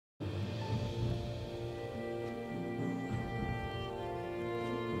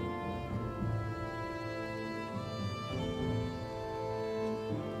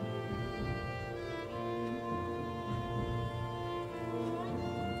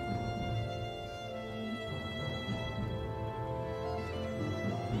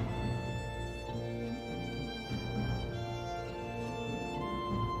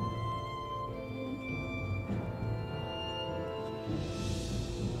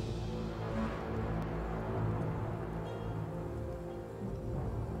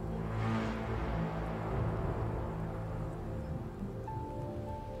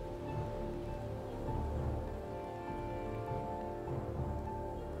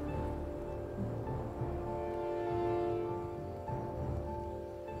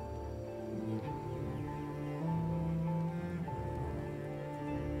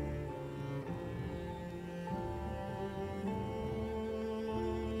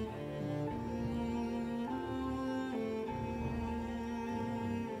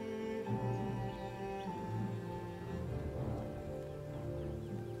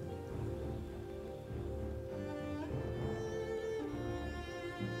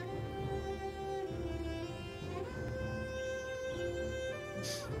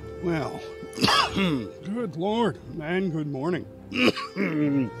Well, good Lord, man, good morning.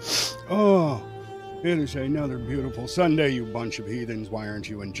 Oh, it is another beautiful Sunday, you bunch of heathens. Why aren't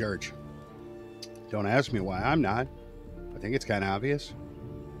you in church? Don't ask me why I'm not. I think it's kind of obvious.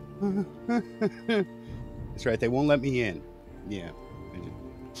 That's right, they won't let me in. Yeah.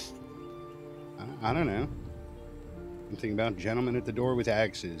 I don't know. I'm thinking about gentlemen at the door with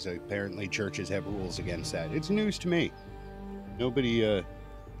axes. Apparently churches have rules against that. It's news to me. Nobody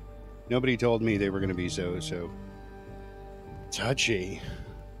told me they were going to be so touchy.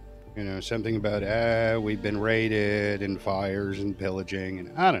 You know, something about, we've been raided and fires and pillaging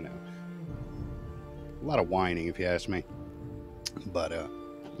and I don't know. A lot of whining, if you ask me. But,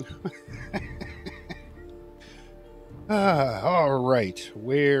 all right.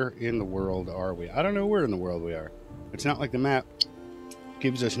 Where in the world are we? I don't know where in the world we are. It's not like the map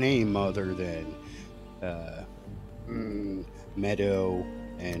gives us name other than, meadow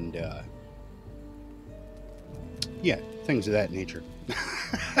and, yeah, things of that nature.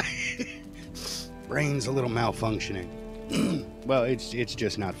 Brain's a little malfunctioning. Well, it's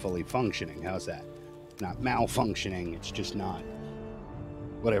just not fully functioning. How's that? Not malfunctioning. It's just not.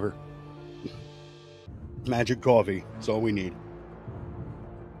 Whatever. Magic coffee. That's all we need.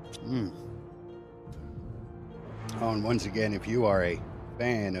 Oh, and once again, if you are a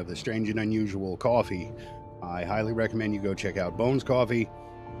fan of the strange and unusual coffee, I highly recommend you go check out Bones Coffee.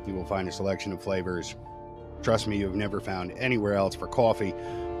 You will find a selection of flavors. Trust me, you've never found anywhere else for coffee.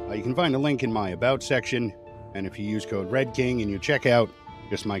 You can find a link in my About section, and if you use code REDKING and you check out,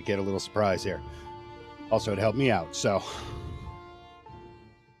 just might get a little surprise there. Also, it helped me out, so.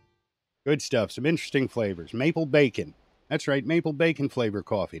 Good stuff, some interesting flavors. Maple bacon. That's right, maple bacon flavor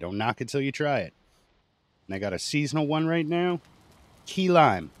coffee. Don't knock it till you try it. And I got a seasonal one right now. Key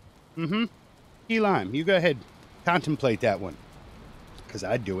lime. Key lime. You go ahead, contemplate that one. Because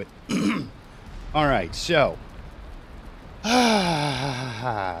I'd do it. All right, so.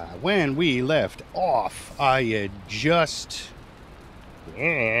 When we left off, I had just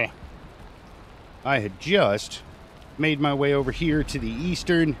made my way over here to the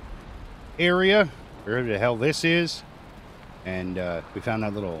eastern area, wherever the hell this is, and we found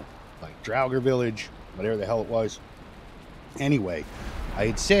that little, like, Draugr village, whatever the hell it was. Anyway, I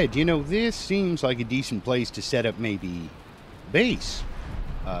had said, you know, this seems like a decent place to set up maybe base.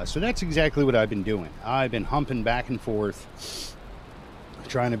 So that's exactly what I've been doing. I've been humping back and forth,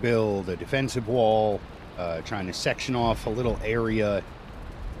 trying to build a defensive wall, trying to section off a little area,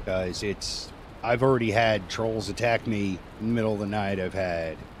 because I've already had trolls attack me in the middle of the night. I've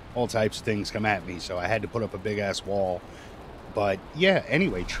had all types of things come at me, so I had to put up a big-ass wall. But, yeah,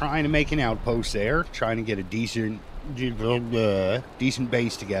 anyway, trying to make an outpost there, trying to get a decent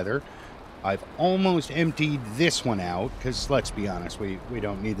base together. I've almost emptied this one out, because let's be honest, we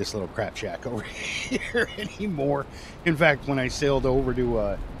don't need this little crap shack over here anymore. In fact, when I sailed over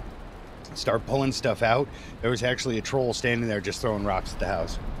to start pulling stuff out, there was actually a troll standing there just throwing rocks at the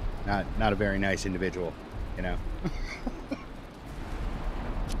house. Not a very nice individual, you know.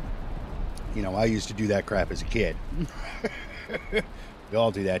 You know, I used to do that crap as a kid. We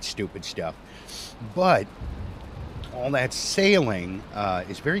all do that stupid stuff. But all that sailing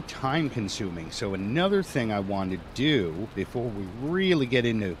is very time consuming. So another thing I wanted to do before we really get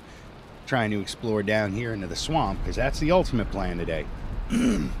into trying to explore down here into the swamp, because that's the ultimate plan today.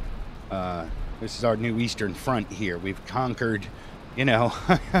 This is our new eastern front here. We've conquered, you know,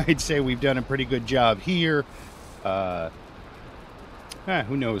 I'd say we've done a pretty good job here. Who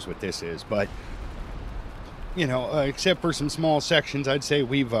knows what this is, but, you know, except for some small sections, I'd say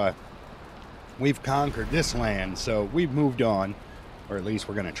we've conquered this land, so we've moved on, or at least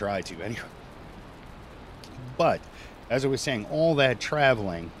we're going to try to anyway. But, as I was saying, all that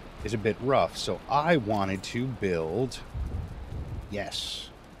traveling is a bit rough, so I wanted to build, yes,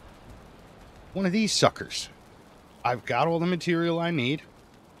 one of these suckers. I've got all the material I need.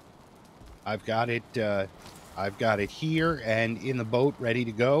 I've got it here and in the boat ready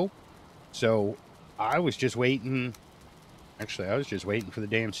to go. So I was just waiting. Actually, I was just waiting for the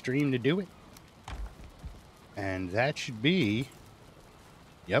damn stream to do it. And that should be,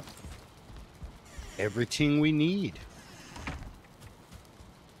 yep, everything we need.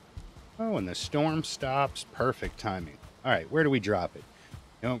 Oh, and the storm stops. Perfect timing. All right, where do we drop it?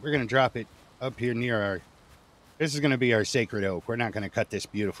 You know, we're going to drop it up here near our, this is going to be our sacred oak. We're not going to cut this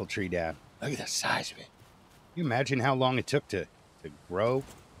beautiful tree down. Look at the size of it. Can you imagine how long it took to grow?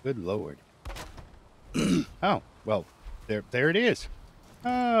 Good Lord. Oh, well, there it is.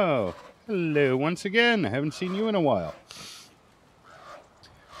 Oh, hello once again. I haven't seen you in a while.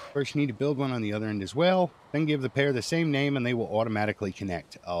 First, you need to build one on the other end as well. Then give the pair the same name and they will automatically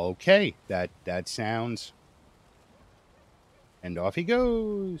connect. Okay, that sounds... And off he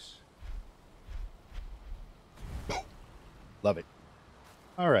goes. Love it.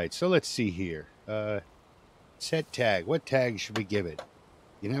 All right, so let's see here. Set tag. What tag should we give it?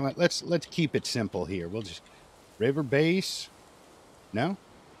 You know what? Let's keep it simple here. We'll just... River base? No?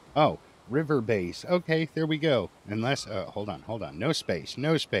 Oh, river base. Okay, there we go. Unless... hold on. No space.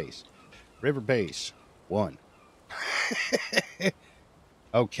 River base. 1.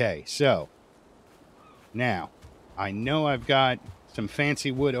 Okay, so... Now, I know I've got some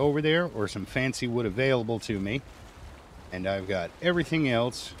fancy wood over there, or some fancy wood available to me. And I've got everything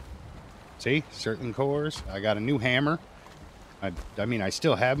else. See? Certain cores. I got a new hammer. I mean, I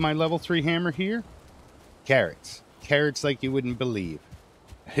still have my level 3 hammer here. Carrots. Carrots like you wouldn't believe.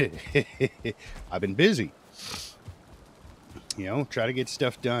 I've been busy. You know, try to get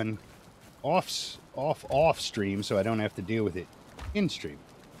stuff done off stream so I don't have to deal with it in stream.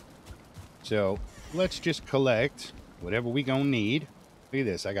 So, let's just collect whatever we gonna need. Look at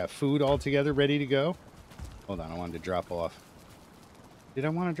this. I got food all together ready to go. Hold on, I wanted to drop off. Did I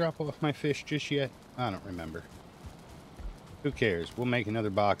want to drop off my fish just yet? I don't remember. Who cares? We'll make another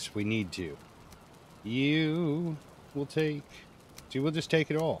box if we need to. You will take... See, we'll just take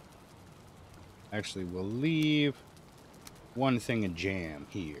it all. Actually, we'll leave one thing of jam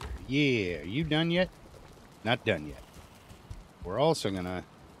here. Yeah, you done yet? Not done yet. We're also gonna...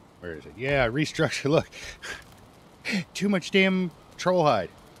 Where is it? Yeah, restructure. Look. Too much damn troll hide.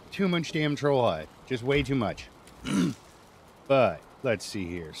 Too much damn troll hide. Just way too much. But, let's see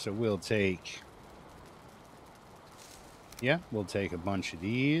here. So we'll take... Yeah, we'll take a bunch of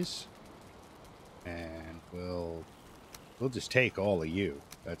these. And we'll just take all of you.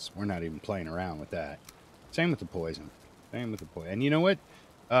 We're not even playing around with that. Same with the poison. And you know what?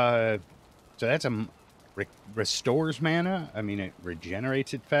 So that's restores mana. I mean, it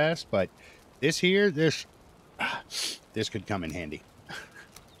regenerates it fast, but this could come in handy.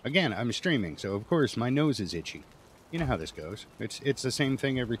 Again, I'm streaming, so of course my nose is itchy. You know how this goes. It's the same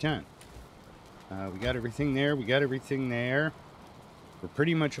thing every time. We got everything there. We're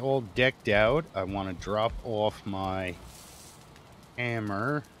pretty much all decked out. I want to drop off my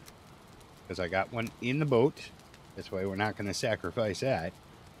hammer because I got one in the boat. This way we're not going to sacrifice that.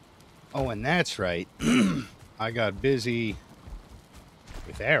 Oh, and that's right. I got busy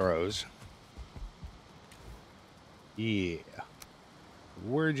with arrows. Yeah.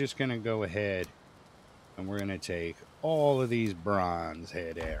 We're just going to go ahead and we're going to take all of these bronze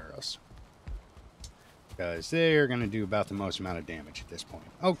head arrows. Because they're going to do about the most amount of damage at this point.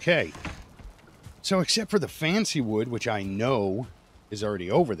 Okay. So except for the fancy wood, which I know is already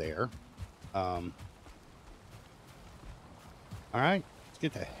over there. Alright. Let's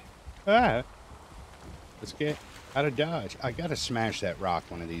get that. Let's get out of dodge. I got to smash that rock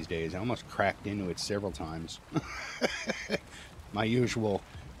one of these days. I almost cracked into it several times. My usual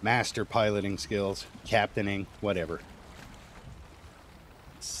master piloting skills. Captaining. Whatever.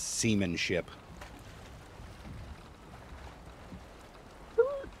 Seamanship.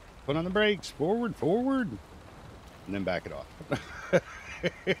 Put on the brakes. Forward. And then back it off.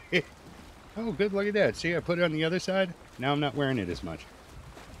 Oh, good. Look at that. See, I put it on the other side. Now I'm not wearing it as much.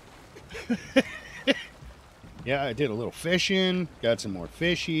 Yeah, I did a little fishing. Got some more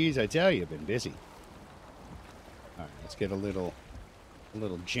fishies. I tell you, I've been busy. All right, let's get a little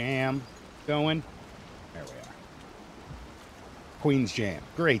jam going. There we are. Queen's Jam.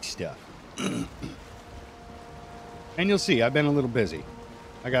 Great stuff. And you'll see, I've been a little busy.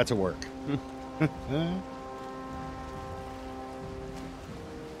 I got to work.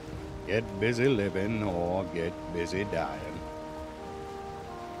 Get busy living or get busy dying.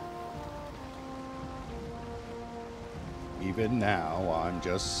 Even now, I'm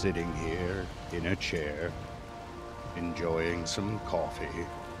just sitting here in a chair, enjoying some coffee.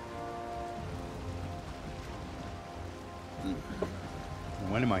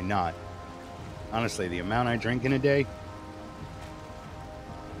 When am I not? Honestly, the amount I drink in a day,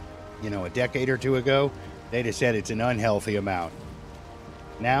 you know, a decade or two ago, they'd have said it's an unhealthy amount.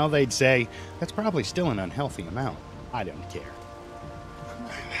 Now they'd say, that's probably still an unhealthy amount. I don't care.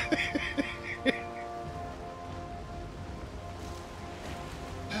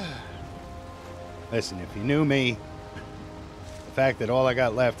 Listen, if you knew me, the fact that all I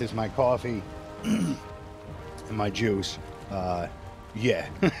got left is my coffee and my juice, yeah.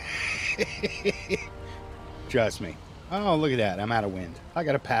 Trust me. Oh, look at that. I'm out of wind. I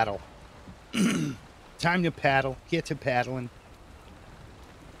got to paddle. Time to paddle. Get to paddling.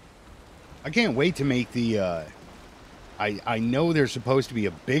 I can't wait to make the... I know there's supposed to be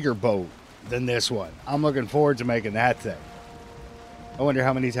a bigger boat than this one. I'm looking forward to making that thing. I wonder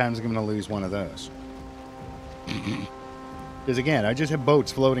how many times I'm going to lose one of those. Because again, I just have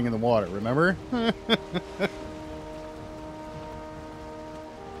boats floating in the water, remember? And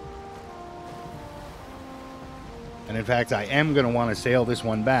in fact, I am going to want to sail this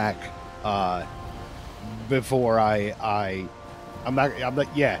one back before I'm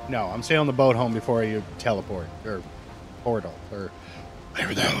sailing the boat home before you teleport, or portal, or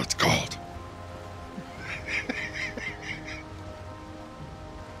whatever the hell it's called.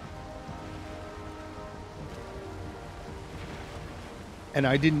 And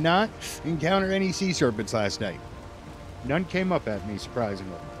I did not encounter any sea serpents last night. None came up at me,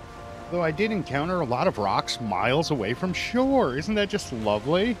 surprisingly. Though I did encounter a lot of rocks miles away from shore. Isn't that just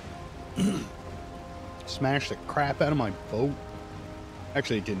lovely? Smashed the crap out of my boat.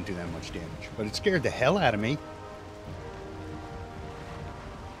 Actually, it didn't do that much damage, but it scared the hell out of me.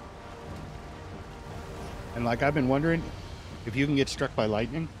 And like, I've been wondering if you can get struck by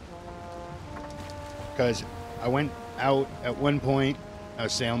lightning. Because I went out at one point, I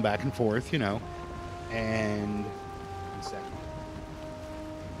was sailing back and forth, you know, and... One second.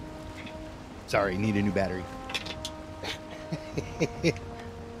 Sorry, need a new battery.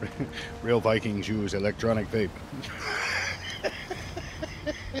 Real Vikings use electronic vape.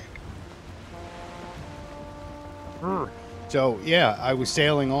 So, yeah, I was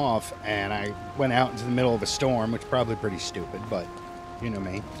sailing off, and I went out into the middle of a storm, which is probably pretty stupid, but you know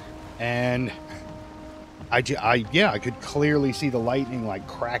me. And I could clearly see the lightning, like,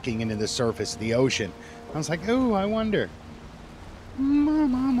 cracking into the surface of the ocean. I was like, oh, I wonder.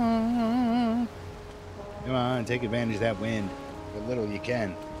 Mama. Come on, take advantage of that wind. What little you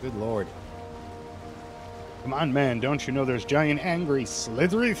can. Good Lord. Come on, man, don't you know there's giant, angry,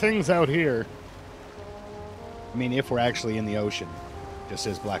 slithery things out here? I mean, if we're actually in the ocean. Just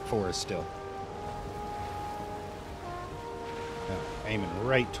says Black Forest still. No, aiming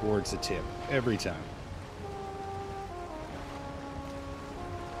right towards the tip. Every time.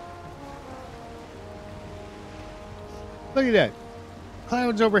 Look at that.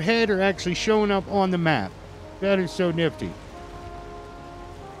 Clouds overhead are actually showing up on the map. That is so nifty.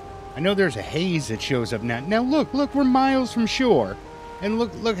 I know there's a haze that shows up now. Now look, we're miles from shore. And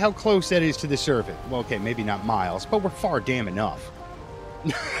look how close that is to the surface. Well, okay, maybe not miles, but we're far damn enough.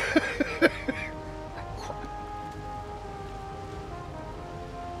 You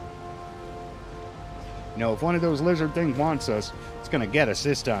know, if one of those lizard things wants us, it's gonna get us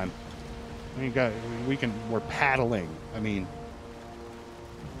this time. We're paddling. I mean,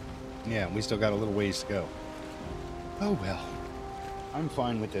 yeah, we still got a little ways to go. Oh well, I'm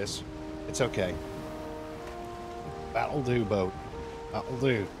fine with this. It's okay. That'll do, boat. That'll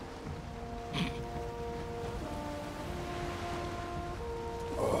do.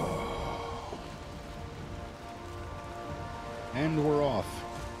 Oh. And we're off.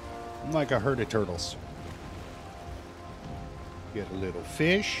 I'm like a herd of turtles. Get a little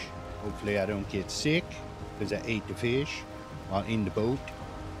fish. Hopefully I don't get sick because I ate the fish while in the boat.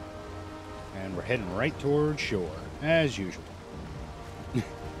 And we're heading right towards shore, as usual.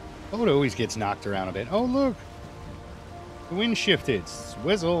 Boat always gets knocked around a bit. Oh, look. The wind shifted.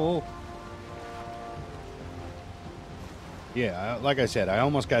 Swizzle. Yeah, like I said, I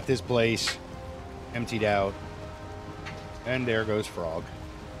almost got this place emptied out. And there goes Frog.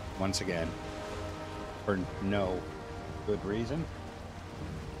 Once again. For no good reason.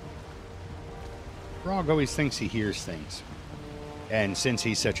 Frog always thinks he hears things. And since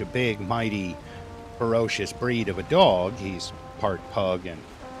he's such a big, mighty, ferocious breed of a dog, he's part pug and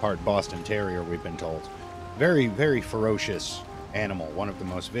part Boston Terrier, we've been told. Very, very ferocious animal. One of the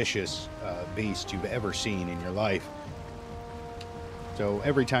most vicious beasts you've ever seen in your life. So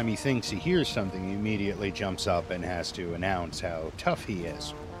every time he thinks he hears something, he immediately jumps up and has to announce how tough he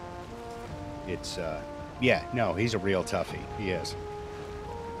is. It's, yeah, no, he's a real toughie. He is.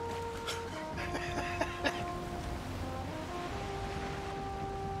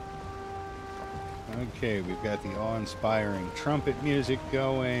 Okay, we've got the awe-inspiring trumpet music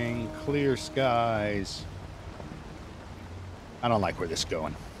going, clear skies. I don't like where this is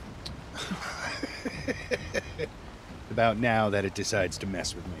going. It's about now that it decides to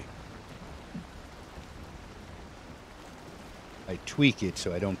mess with me. I tweak it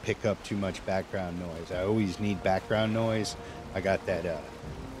so I don't pick up too much background noise. I always need background noise. I got that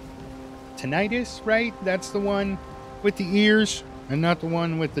tinnitus, right? That's the one with the ears and not the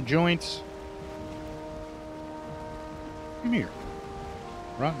one with the joints. Come here.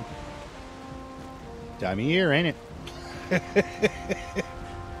 Run. Time of year, ain't it?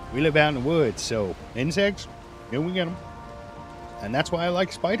 We live out in the woods, so insects, here we get them. And that's why I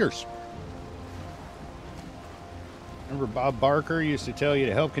like spiders. Remember Bob Barker used to tell you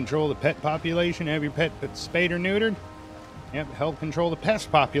to help control the pet population, have your pet spayed or neutered? Yep, help control the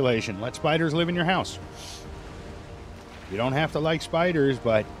pest population. Let spiders live in your house. You don't have to like spiders,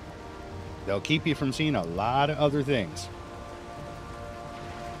 but they'll keep you from seeing a lot of other things.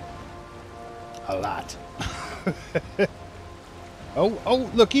 A lot. Oh,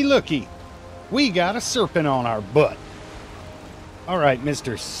 looky. We got a serpent on our butt. All right,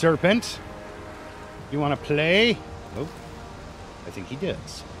 Mr. Serpent. You want to play? Oh, I think he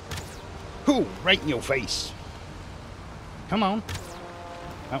does. Ooh, right in your face. Come on.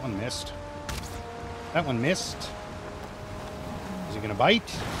 That one missed. That one missed. Is he going to bite?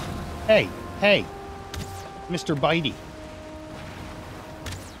 Hey, Mr. Bitey.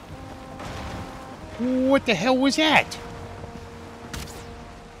 What the hell was that?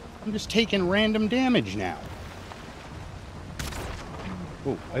 I'm just taking random damage now.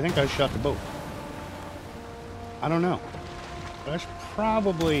 Oh, I think I shot the boat. I don't know. But I should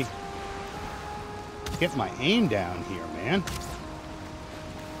probably get my aim down here, man.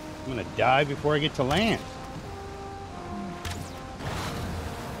 I'm gonna die before I get to land.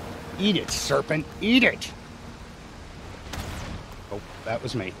 Eat it, serpent. Eat it! Oh, that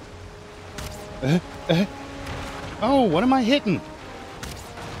was me. Oh, what am I hitting?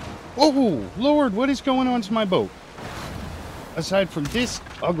 Oh, Lord, what is going on to my boat? Aside from this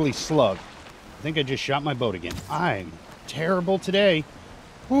ugly slug, I think I just shot my boat again. I'm terrible today.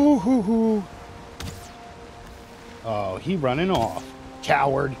 Ooh, hoo, hoo. Oh, he running off.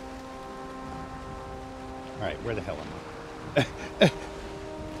 Coward. All right, where the hell am I?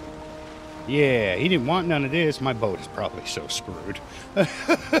 Yeah, he didn't want none of this. My boat is probably so screwed.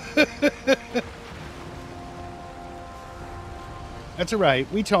 That's all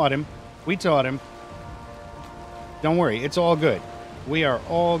right. We taught him. Don't worry. It's all good. We are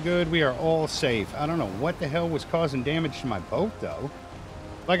all good. We are all safe. I don't know what the hell was causing damage to my boat, though.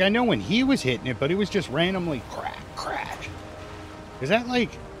 Like, I know when he was hitting it, but it was just randomly crack. Is that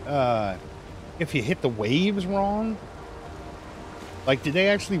like, if you hit the waves wrong? Like, did they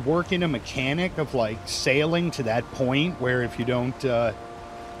actually work in a mechanic of, like, sailing to that point where if you don't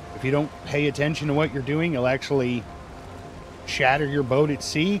pay attention to what you're doing, you'll actually shatter your boat at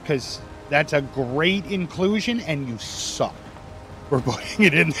sea? Because that's a great inclusion, and you suck for putting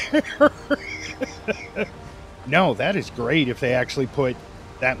it in there. No, that is great if they actually put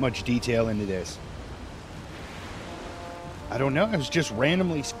that much detail into this. I don't know. It was just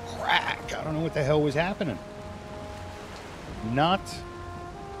randomly crack. I don't know what the hell was happening. Not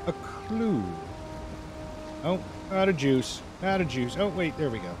a clue. Oh, out of juice. Oh, wait, there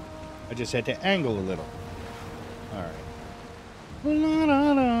we go. I just had to angle a little. All right. La,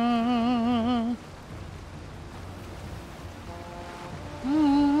 la, la.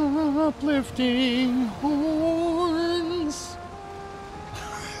 Uplifting horns.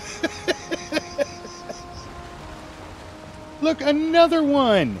 Look, another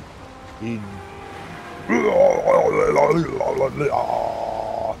one.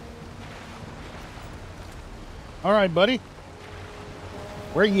 All right, buddy.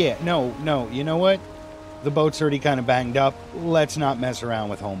 Where you at? No, you know what? The boat's already kind of banged up. Let's not mess around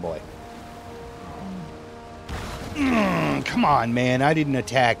with homeboy. Come on, man. I didn't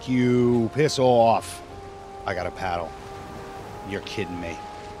attack you. Piss off. I got a paddle. You're kidding me.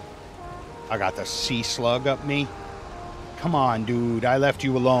 I got the sea slug up me. Come on, dude. I left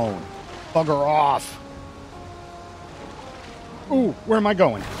you alone. Bugger off. Ooh, where am I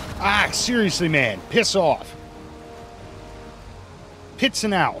going? Ah, seriously, man. Piss off. Pits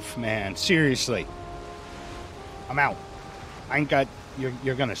and Alf, man. Seriously. I'm out. I ain't got...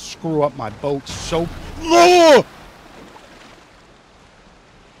 You're gonna screw up my boat so... Oh!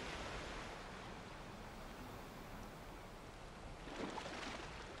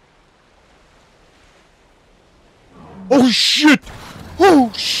 Oh, shit!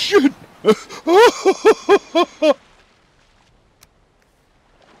 Oh, shit!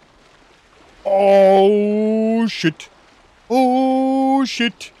 Oh, shit! Oh,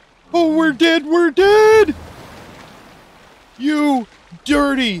 shit! Oh, we're dead! You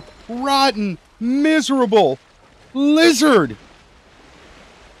dirty, rotten, miserable lizard!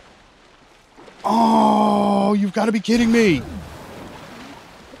 Oh, you've got to be kidding me!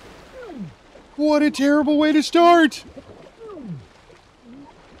 What a terrible way to start!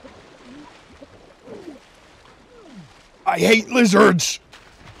 I hate lizards!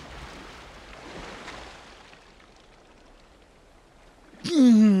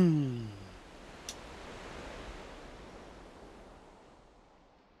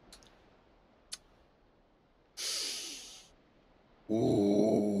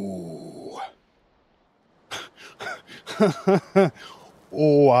 Ooh.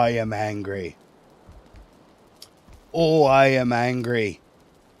 Oh, I am angry. Oh, I am angry.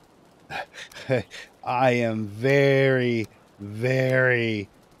 I am very, very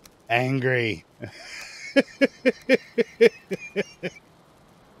angry.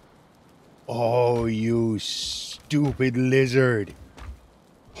 Oh, you stupid lizard.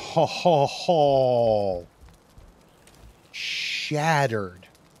 Ho, ho, ho. Shattered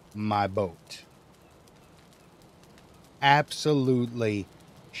my boat. Absolutely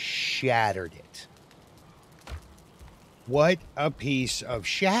shattered it. What a piece of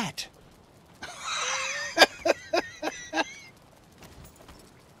shat.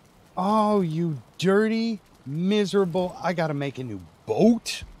 Oh, you dirty, miserable. I gotta make a new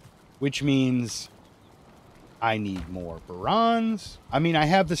boat, which means I need more bronze. I mean, I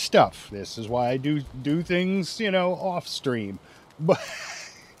have the stuff. This is why I do things, you know, off stream. But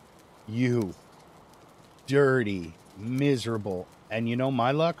you dirty, miserable. And you know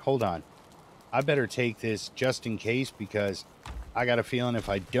my luck? Hold on. I better take this just in case, because I got a feeling if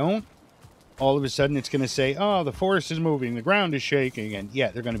I don't, all of a sudden it's going to say, oh, the forest is moving, the ground is shaking, and yeah,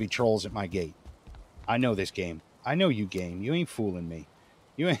 they're going to be trolls at my gate. I know this game. I know you, game. You ain't fooling me.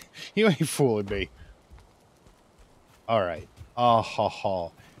 You ain't fooling me. All right. Oh, ha, ha.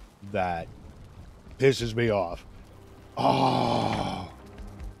 That pisses me off. Oh.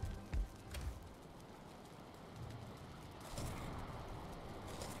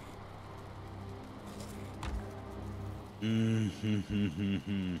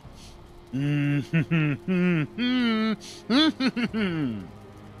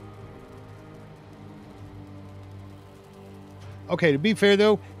 Okay, to be fair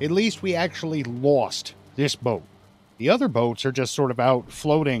though, at least we actually lost this boat. The other boats are just sort of out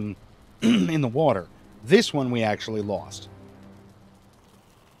floating in the water. This one we actually lost.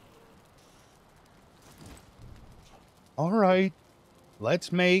 All right,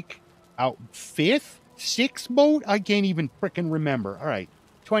 let's make our 5th, 6th boat? I can't even frickin' remember. All right,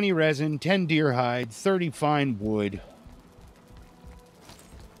 20 resin, 10 deer hide, 30 fine wood.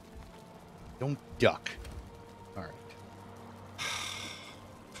 Don't duck. All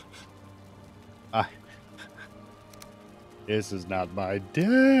right. This is not my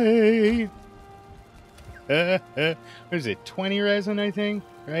day. What is it? 20 resin, I think,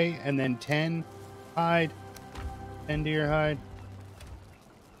 right? And then 10 hide, 10 deer hide.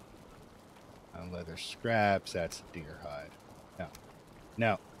 Leather scraps, that's deer hide.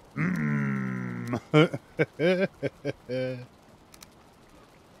 No.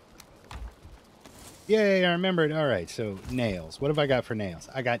 Yay, I remembered. All right, so nails. What have I got for nails?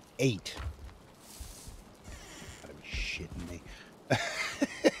 I got 8. Gotta be shitting me.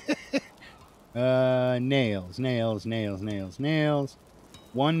 Nails.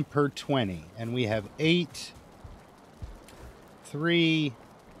 1 per 20. And we have 8. 3.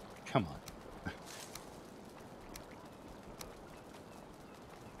 Come on.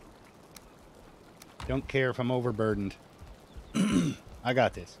 Don't care if I'm overburdened. I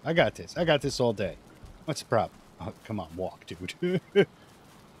got this. I got this all day. What's the problem? Oh, come on, walk, dude. All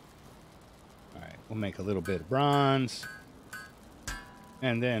right, we'll make a little bit of bronze.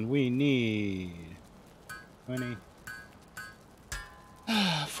 And then we need 20.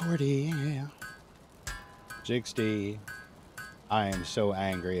 40, yeah. 60. I am so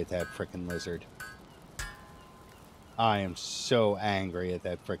angry at that frickin' lizard. I am so angry at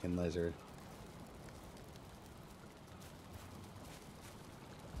that frickin' lizard.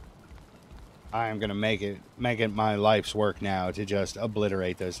 I am gonna make it my life's work now to just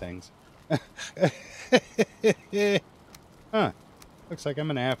obliterate those things. Huh. Looks like I'm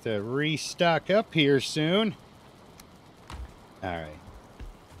gonna have to restock up here soon. Alright.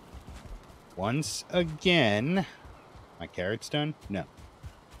 Once again. My carrot's done? No.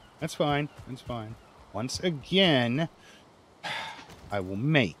 That's fine. That's fine. Once again, I will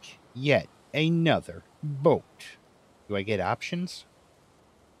make yet another boat. Do I get options?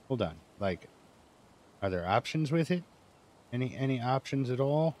 Hold on. Like, are there options with it? Any options at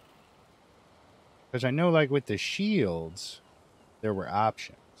all? Because I know, like, with the shields, there were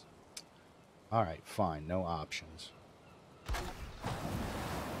options. All right, fine. No options.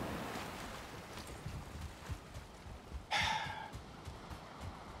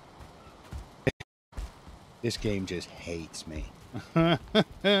 This game just hates me. All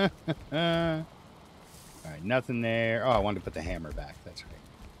right, nothing there. Oh, I wanted to put the hammer back. That's right.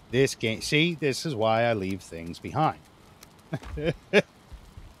 This game... See, this is why I leave things behind. I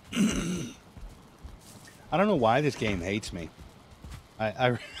don't know why this game hates me.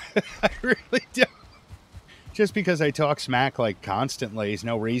 I really don't. just because I talk smack like constantly is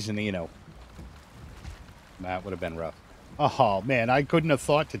no reason to, that would have been rough. Oh, man, I couldn't have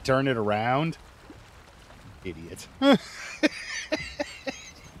thought to turn it around. Idiot.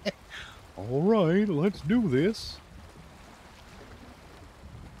 All right, let's do this.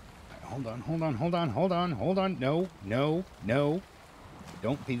 Hold on. No.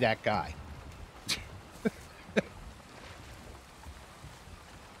 Don't be that guy.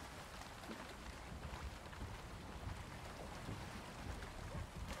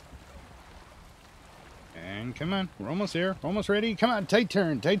 And come on, we're almost there. Almost ready. Come on, tight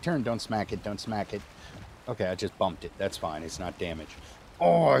turn. Don't smack it. Okay, I just bumped it. That's fine. It's not damaged.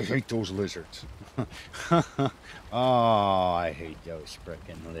 Oh, I hate those lizards. Oh, I hate those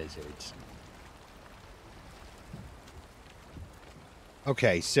frickin' lizards.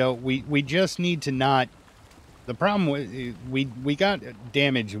 Okay, so we just need to not... The problem was we got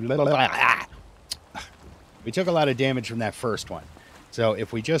damage. We took a lot of damage from that first one. So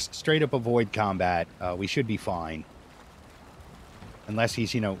if we just straight up avoid combat, we should be fine. Unless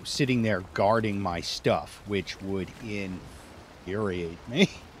he's, sitting there guarding my stuff, which would infuriate me.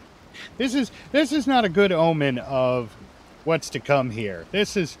 This is not a good omen of what's to come here.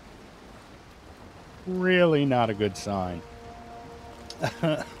 This is really not a good sign.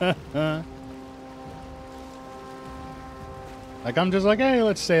 Like, I'm just like, hey,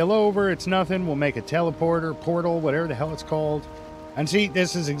 let's sail over. It's nothing. We'll make a teleporter, portal, whatever the hell it's called. And see,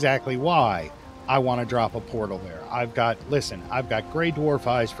 this is exactly why I want to drop a portal there. I've got gray dwarf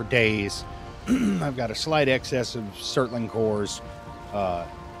eyes for days. I've got a slight excess of Surtling cores.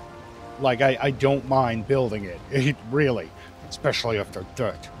 Like, I don't mind building it. Really. Especially after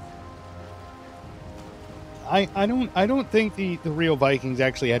that. I don't think the real Vikings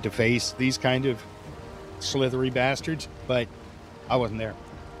actually had to face these kind of slithery bastards, but I wasn't there.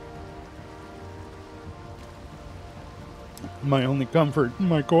 My only comfort,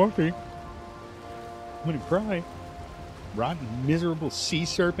 my coffee. I'm gonna cry. Rotten, miserable sea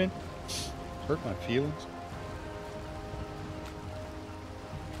serpent. Hurt my feelings.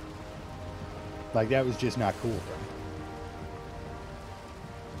 Like, that was just not cool,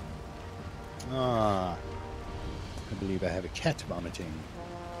 bro. I believe I have a cat vomiting.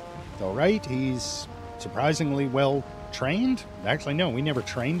 It's all right. He's surprisingly well trained. Actually, no, we never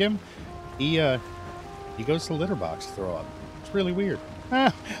trained him. He goes to the litter box to throw up. It's really weird.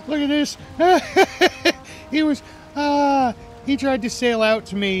 Look at this. He tried to sail out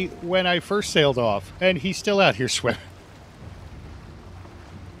to me when I first sailed off, and he's still out here swimming.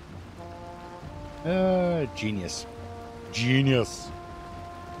 Genius.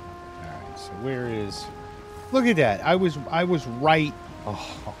 Alright, so where is... Look at that. I was right.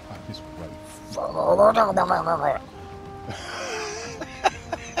 Oh, I was right.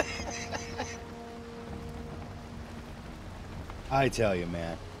 I tell you,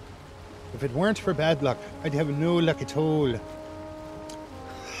 man. If it weren't for bad luck, I'd have no luck at all.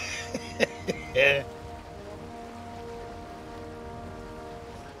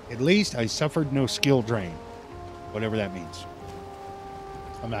 At least I suffered no skill drain. Whatever that means.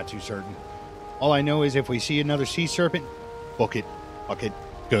 I'm not too certain. All I know is if we see another sea serpent, book it, bucket,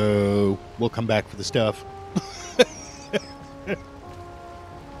 go. We'll come back for the stuff.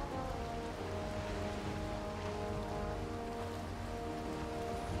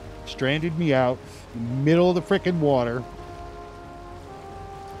 Stranded me out in the middle of the frickin' water.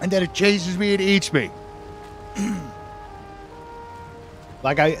 And then it chases me and eats me.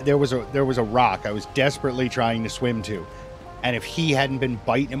 Like there was a rock I was desperately trying to swim to. And if he hadn't been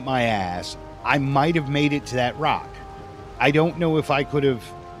biting at my ass, I might have made it to that rock. I don't know if I could have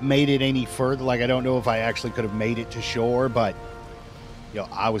made it any further. Like, I don't know if I actually could have made it to shore, but,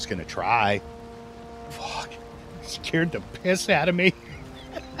 I was going to try. Fuck. It scared the piss out of me.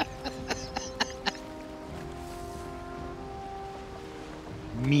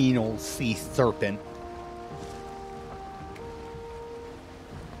 Mean old sea serpent.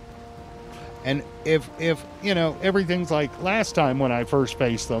 And if everything's like last time when I first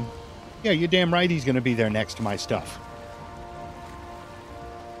faced them, yeah, you're damn right he's going to be there next to my stuff.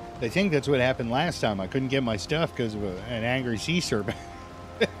 I think that's what happened last time. I couldn't get my stuff because of an angry sea serpent.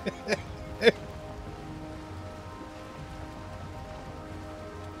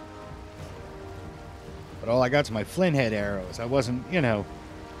 But all I got's my flint head arrows. I wasn't,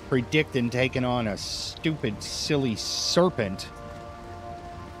 predicting taking on a stupid, silly serpent.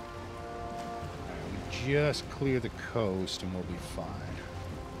 Just clear the coast and we'll be fine.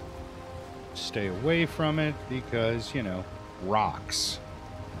 Stay away from it because, rocks.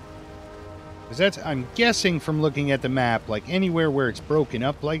 Because I'm guessing from looking at the map, like anywhere where it's broken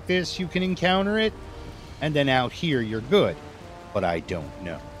up like this, you can encounter it. and then out here you're good. But I don't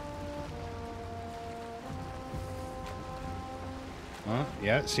know.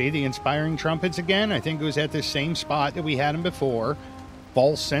 Yeah, see the inspiring trumpets again? I think it was at the same spot that we had them before.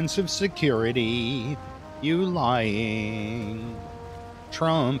 False sense of security. You lying.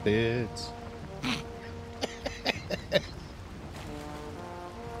 Trumpets.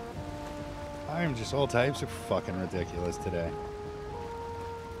 I am just all types of fucking ridiculous today.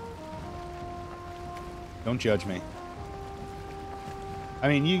 Don't judge me. I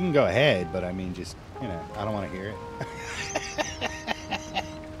mean, you can go ahead, but I mean, just, you know, I don't want to hear it.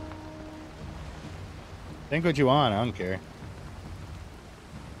 Think what you want, I don't care.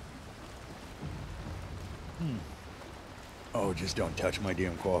 Oh, just don't touch my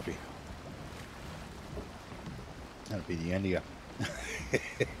damn coffee. That'll be the end of you.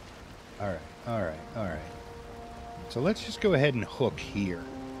 Alright. So let's just go ahead and hook here.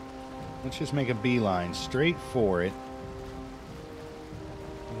 Let's just make a beeline straight for it.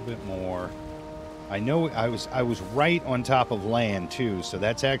 A little bit more. I know I was right on top of land too, so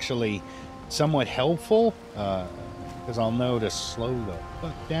that's actually somewhat helpful, because I'll know to slow the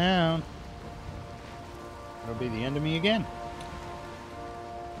fuck down. It'll be the end of me again.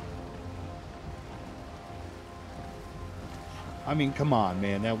 I mean, come on,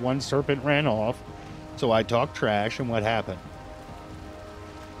 man. That one serpent ran off, so I talked trash, and what happened?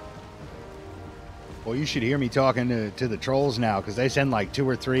 Well, you should hear me talking to the trolls now, because they send like 2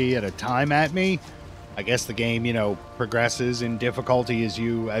 or 3 at a time at me. I guess the game, you know, progresses in difficulty as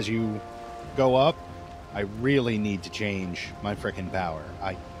you go up. I really need to change my frickin' power.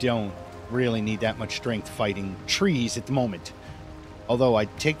 I don't really need that much strength fighting trees at the moment. Although I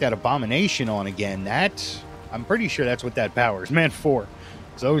take that abomination on again, I'm pretty sure that's what that power is meant for.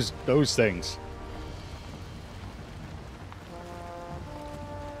 It's those things.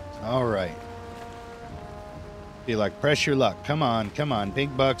 All right. Be like, press your luck. Come on.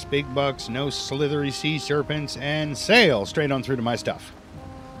 Big bucks, no slithery sea serpents, and sail straight on through to my stuff.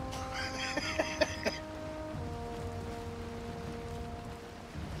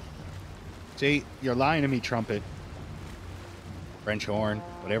 See, you're lying to me, trumpet. French horn,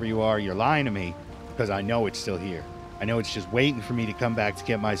 whatever you are, you're lying to me because I know it's still here. I know it's just waiting for me to come back to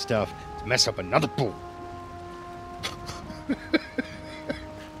get my stuff to mess up another pool.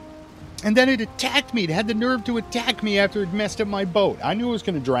 And then it attacked me. It had the nerve to attack me after it messed up my boat. I knew it was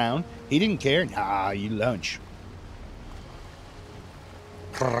going to drown. He didn't care. Nah, you lunch.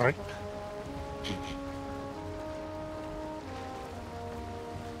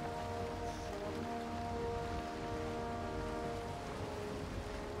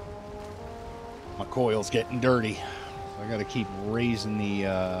 My coil's getting dirty. So I got to keep raising the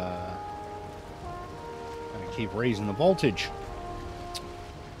voltage.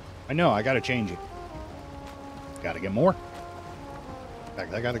 I know, I gotta change it. Gotta get more. In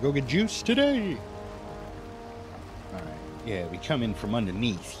fact, I gotta go get juice today. Alright, yeah, we come in from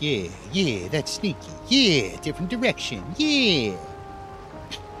underneath. Yeah, that's sneaky. Yeah, different direction. Yeah.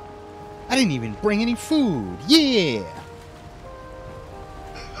 I didn't even bring any food. Yeah.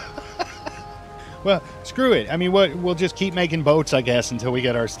 Well, screw it. I mean, we'll just keep making boats, I guess, until we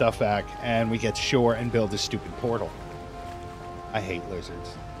get our stuff back and we get to shore and build this stupid portal. I hate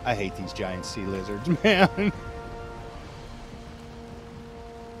lizards. I hate these giant sea lizards, man.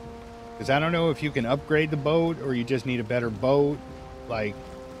 Because I don't know if you can upgrade the boat or you just need a better boat. Like,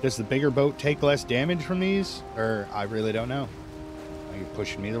 does the bigger boat take less damage from these? Or, I really don't know. You're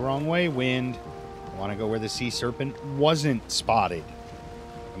pushing me the wrong way, wind. I want to go where the sea serpent wasn't spotted.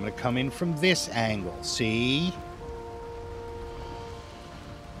 I'm going to come in from this angle, see?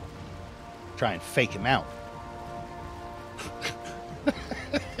 Try and fake him out.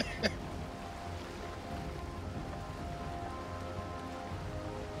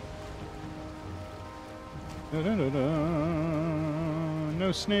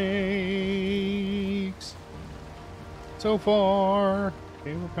 No snakes so far.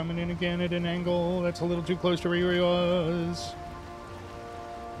 Okay, we're coming in again at an angle that's a little too close to where he was.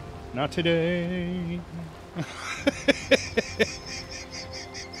 Not today.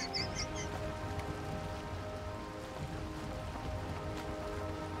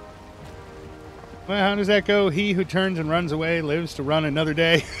 Well, how does that go? He who turns and runs away lives to run another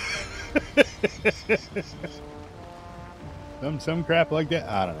day. Some crap like that.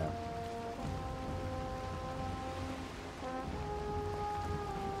 I don't know.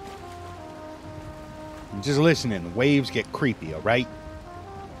 I'm just listening. The waves get creepy, all right?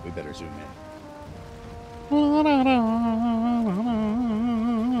 We better zoom in. All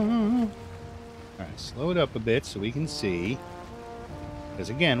right, slow it up a bit so we can see. Because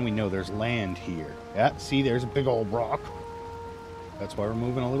again, we know there's land here. Yeah, see, there's a big old rock. That's why we're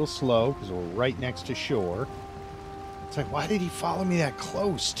moving a little slow, because we're right next to shore. It's like, why did he follow me that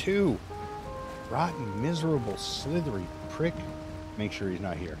close, too? Rotten, miserable, slithery prick. Make sure he's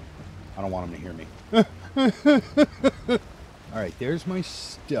not here. I don't want him to hear me. Alright, there's my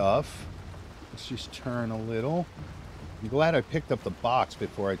stuff. Let's just turn a little. I'm glad I picked up the box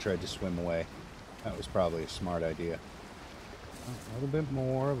before I tried to swim away. That was probably a smart idea. A little bit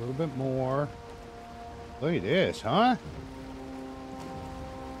more, a little bit more. Look at this, huh?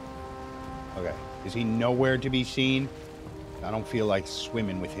 Okay, is he nowhere to be seen? I don't feel like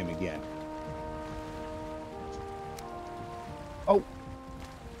swimming with him again. Oh!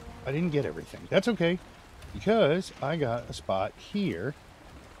 I didn't get everything. That's okay, because I got a spot here.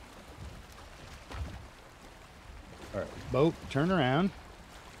 Alright, boat, turn around.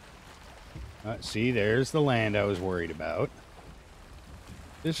 See, there's the land I was worried about.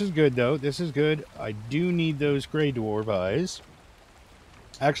 This is good, though. This is good. I do need those gray dwarf eyes.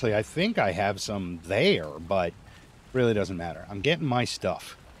 Actually, I think I have some there, but really doesn't matter. I'm getting my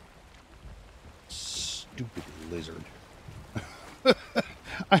stuff. Stupid lizard.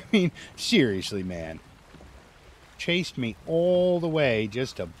 I mean, seriously, man. Chased me all the way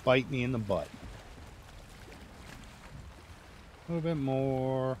just to bite me in the butt. A little bit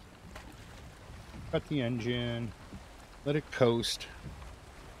more. Cut the engine. Let it coast.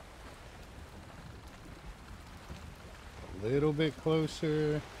 A little bit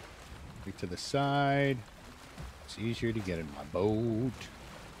closer. Get to the side. It's easier to get in my boat.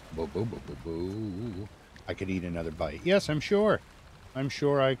 Boo, boo, boo, boo, boo. I could eat another bite. Yes, I'm sure. I'm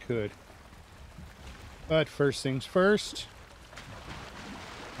sure I could. But first things first,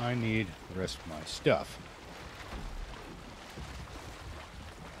 I need the rest of my stuff.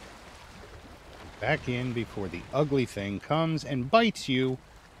 Back in before the ugly thing comes and bites you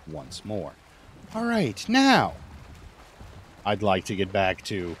once more. All right, now I'd like to get back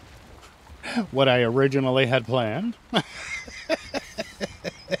to what I originally had planned. At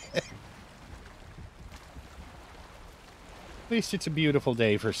least it's a beautiful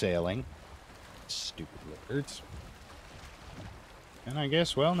day for sailing. Stupid lizards. And I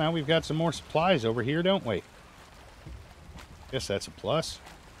guess, well, now we've got some more supplies over here, don't we? Guess that's a plus.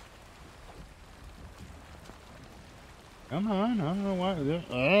 Come on, I don't know why.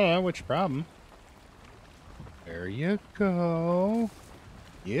 What's your problem? There you go.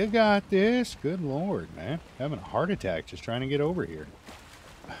 You got this. Good Lord, man. Having a heart attack just trying to get over here.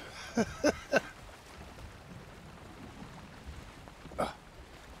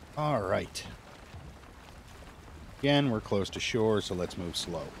 All right. Again, we're close to shore, so let's move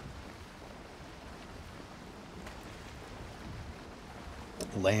slow.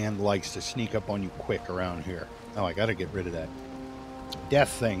 Land likes to sneak up on you quick around here. Oh, I gotta get rid of that death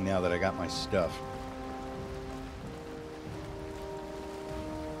thing now that I got my stuff.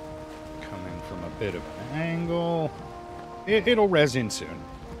 Coming from a bit of an angle. It'll res in soon.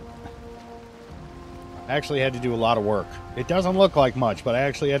 I actually had to do a lot of work. It doesn't look like much, but I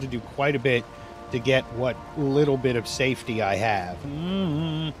actually had to do quite a bit to get what little bit of safety I have.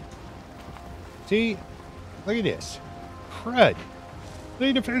 See? Look at this. Crud. Look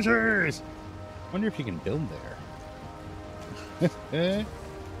at the fishers! Wonder if you can build there.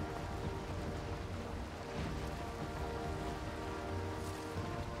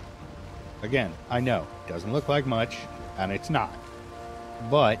 Again, I know, doesn't look like much, and it's not.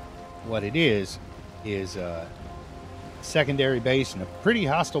 But what it is a secondary base in a pretty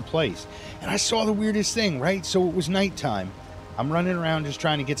hostile place. And I saw the weirdest thing, right? So it was nighttime. I'm running around just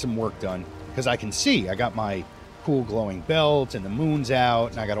trying to get some work done, because I can see. I got my cool glowing belt, and the moon's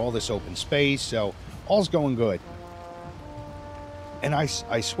out, and I got all this open space, so all's going good. And I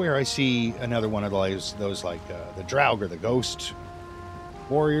swear I see another one of those like the Draugr, the ghost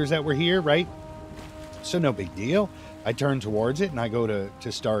warriors that were here, right? So no big deal. I turn towards it, and I go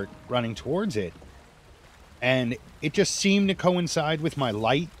to start running towards it. And it just seemed to coincide with my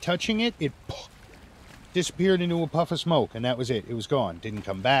light touching it. It disappeared into a puff of smoke, and that was it. It was gone. Didn't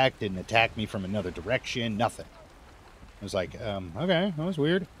come back, didn't attack me from another direction, nothing. I was like, okay, that was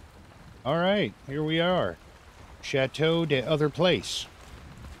weird. All right, here we are. Chateau de Other Place.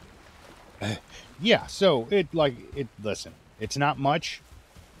 Yeah, so listen, it's not much,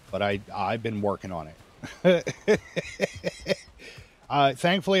 but I've been working on it.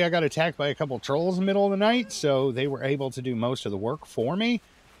 Thankfully, I got attacked by a couple trolls in the middle of the night, so they were able to do most of the work for me,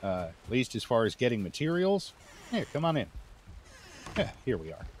 at least as far as getting materials. Here, come on in. Yeah, here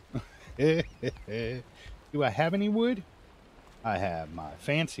we are. Do I have any wood? I have my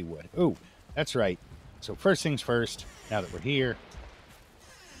fancy wood. Oh, that's right. So first things first, now that we're here,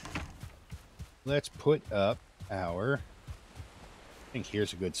 let's put up our... I think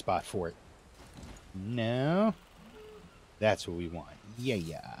here's a good spot for it. No. That's what we want. Yeah,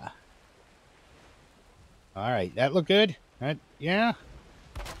 yeah. All right, that look good? Yeah?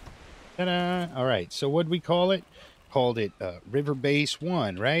 Ta-da! All right, so what'd we call it? Called it River Base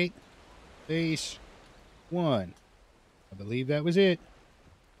 1, right? Base 1. I believe that was it.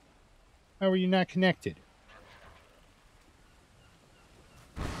 How are you not connected?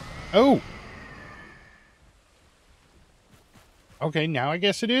 Oh! Okay, now I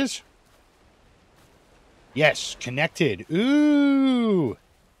guess it is. Yes, connected. Ooh!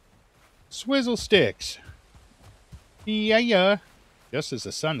 Swizzle sticks. Yeah, yeah. Just as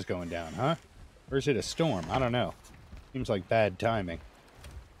the sun's going down, huh? Or is it a storm? I don't know. Seems like bad timing.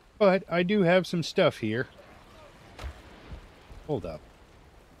 But I do have some stuff here. Hold up.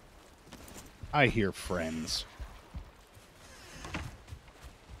 I hear friends.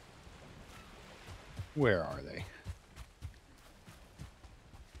 Where are they?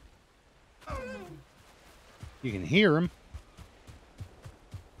 You can hear them.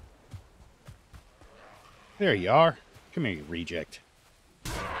 There you are. Come here, you reject.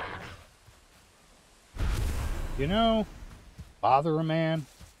 You know, bother a man.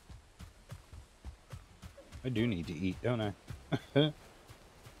 I do need to eat, don't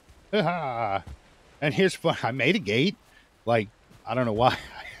I? And here's fun. I made a gate. Like, I don't know why I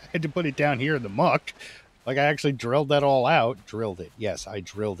had to put it down here in the muck. Like, I actually drilled that all out. Drilled it. Yes, I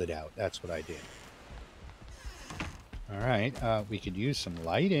drilled it out. That's what I did. All right. We could use some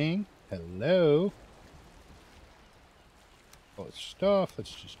lighting. Hello. All this stuff.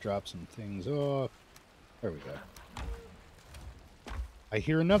 Let's just drop some things off. There we go. I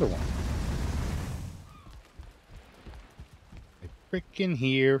hear another one. I frickin'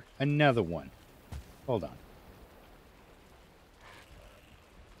 hear another one. Hold on.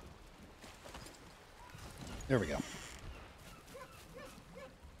 There we go.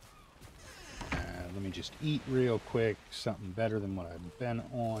 Let me just eat real quick. Something better than what I've been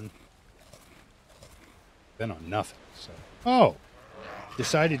on. Been on nothing. So, oh,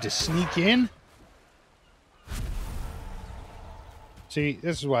 decided to sneak in. See,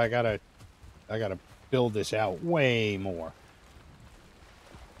 this is why I gotta build this out way more.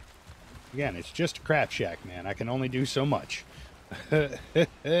 Again, it's just a crap shack, man. I can only do so much.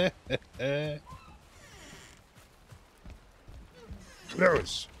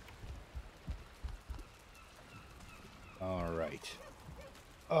 Close. All right.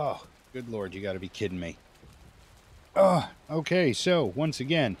 Oh, good Lord, you got to be kidding me. Oh, okay, so once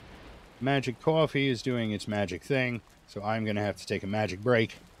again, Magic Coffee is doing its magic thing, so I'm going to have to take a magic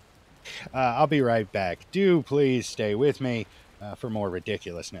break. I'll be right back. Do please stay with me for more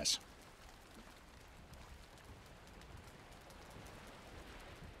ridiculousness.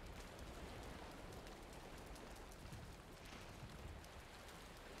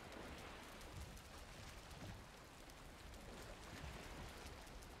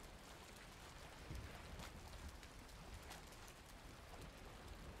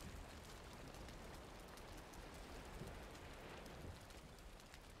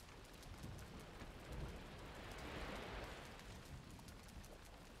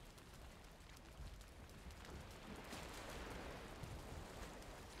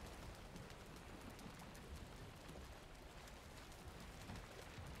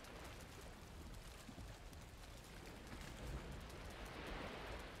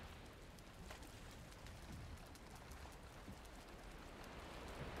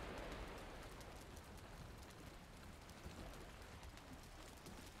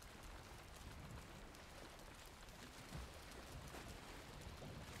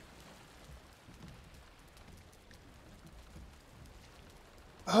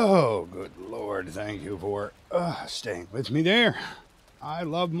 Oh, good Lord, thank you for staying with me there. I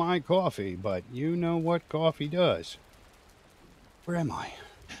love my coffee, but you know what coffee does. Where am I?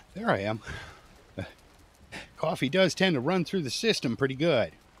 There I am. Coffee does tend to run through the system pretty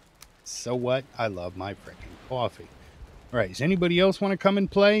good. So what? I love my frickin' coffee. All right, does anybody else want to come and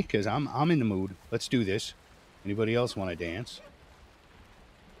play? Because I'm in the mood. Let's do this. Anybody else want to dance?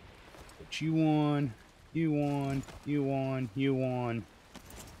 Put you on, you on, you on, you on,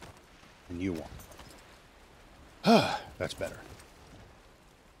 and you on. That's better.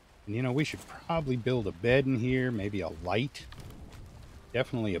 And you know, we should probably build a bed in here, maybe a light.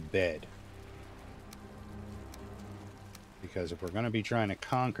 Definitely a bed. Because if we're going to be trying to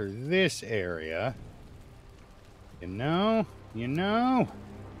conquer this area, you know,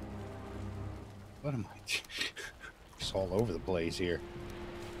 what am I? It's all over the place here.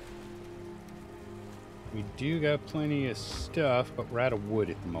 We do got plenty of stuff, but we're out of wood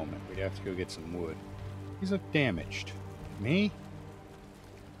at the moment. We'd have to go get some wood. These look damaged. Me?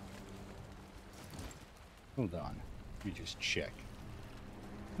 Hold on. Let me just check.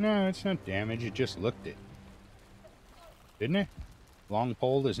 No, it's not damaged. It just looked it. Didn't it? Long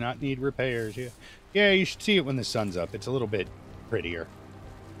pole does not need repairs. Yeah, you should see it when the sun's up. It's a little bit prettier.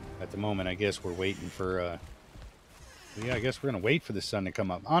 At the moment, I guess we're waiting for... yeah, I guess we're going to wait for the sun to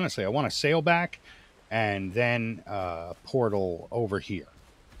come up. Honestly, I want to sail back and then portal over here.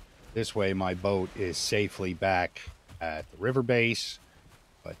 This way my boat is safely back at the river base.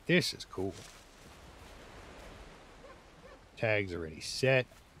 But this is cool. Tag's already set.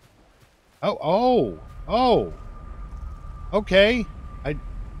 Oh! Okay. I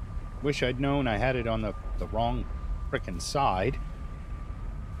wish I'd known I had it on the wrong frickin' side.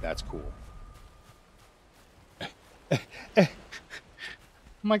 That's cool. I'm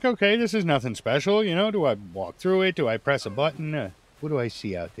like, okay, this is nothing special, you know? Do I walk through it? Do I press a button? What do I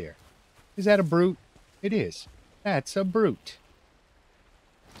see out there? Is that a brute? It is. That's a brute.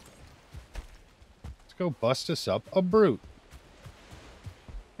 Let's go bust us up a brute.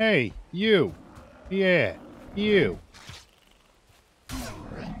 Hey, you. Yeah, you.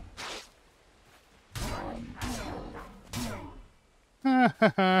 Ha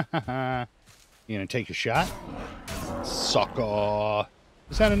ha ha ha. You gonna take a shot? Sucker.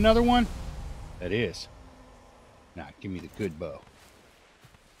 Is that another one? That is. Nah, give me the good bow.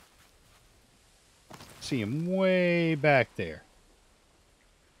 See him way back there.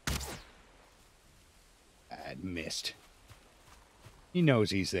 I missed. He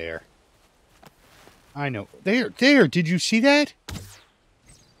knows he's there. I know. There. Did you see that?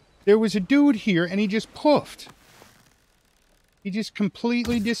 There was a dude here and he just poofed. He just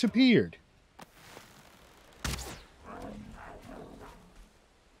completely disappeared.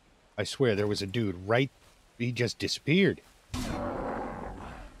 I swear there was a dude right... He just disappeared.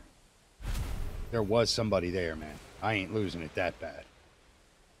 There was somebody there, man. I ain't losing it that bad.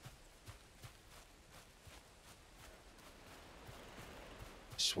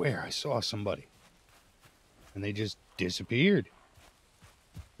 I swear I saw somebody. And they just disappeared.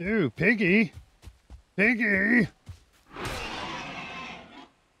 Ew, Piggy! Piggy!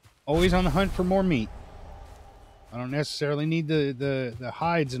 Always on the hunt for more meat. I don't necessarily need the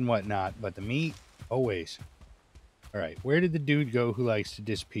hides and whatnot, but the meat, always. Alright, where did the dude go who likes to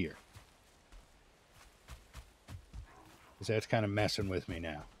disappear? Because that's kind of messing with me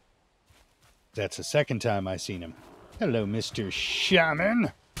now. That's the second time I've seen him. Hello, Mr.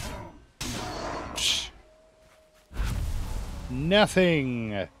 Shaman. Psh.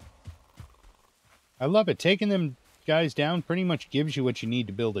 Nothing. I love it. Taking them guys down pretty much gives you what you need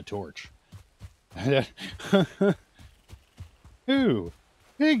to build a torch. Ooh,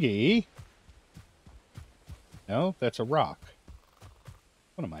 Piggy. No, that's a rock.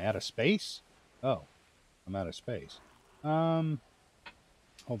 What am I, out of space? Oh, I'm out of space. Hold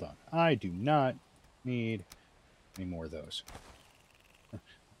on. I do not need any more of those.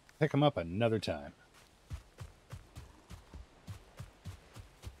 Pick them up another time.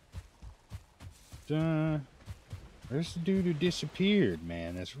 Where's the dude who disappeared,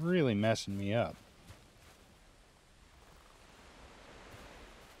 man? That's really messing me up.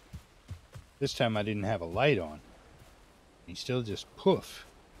 This time I didn't have a light on. He still just poof.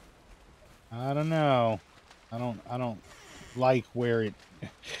 I don't know. I don't like where it...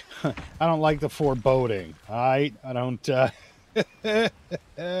 I don't like the foreboding. I don't... Is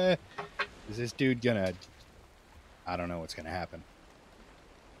this dude gonna... I don't know what's gonna happen.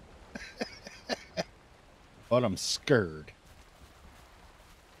 But I'm scared.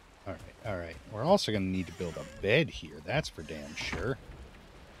 Alright. We're also gonna need to build a bed here. That's for damn sure.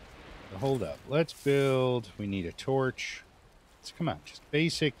 But hold up. Let's build... We need a torch. Let's come on. Just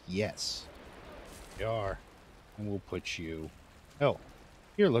basic. Yes. We are. And we'll put you... Oh.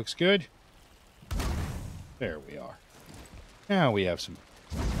 Here looks good. There we are. Now we have some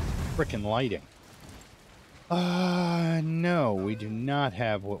frickin' lighting. No. We do not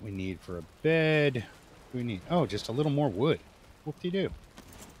have what we need for a bed. We need... Oh, just a little more wood. Whoop-de-doo.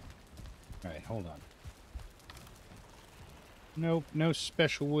 Alright, hold on. Nope, no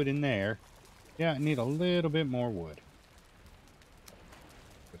special wood in there. Yeah, I need a little bit more wood.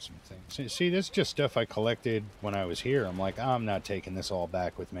 Put some things... See, this is just stuff I collected when I was here. I'm like, I'm not taking this all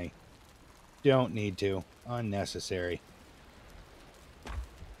back with me. Don't need to. Unnecessary.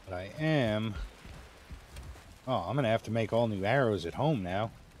 But I am... Oh, I'm going to have to make all new arrows at home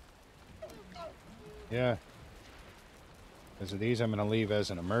now. Yeah. Because of these, I'm going to leave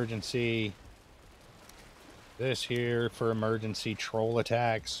as an emergency. This here for emergency troll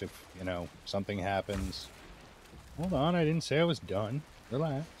attacks if, you know, something happens. Hold on, I didn't say I was done.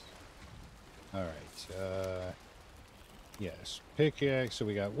 Relax. Alright, yes, pickaxe. So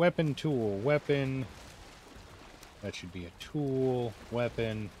we got weapon, tool, weapon. That should be a tool,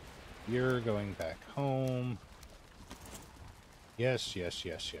 weapon. You're going back home. Yes, yes,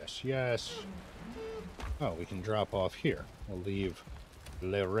 yes, yes, yes. Oh, we can drop off here. We'll leave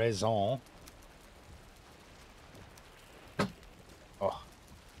Le Raison. Oh.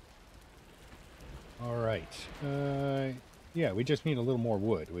 Alright. Yeah, we just need a little more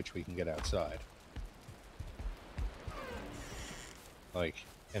wood, which we can get outside. Like,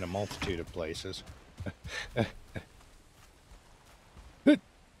 in a multitude of places.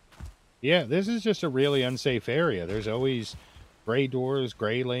 Yeah, this is just a really unsafe area. There's always gray doors,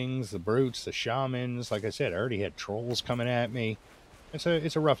 greylings, the brutes, the shamans. Like I said, I already had trolls coming at me. It's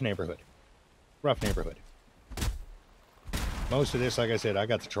a rough neighborhood. Rough neighborhood. Most of this, like I said, I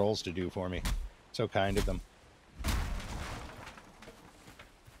got the trolls to do for me. So kind of them.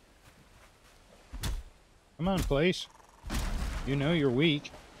 Come on, place. You know you're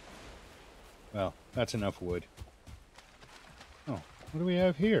weak. Well, that's enough wood. Oh, what do we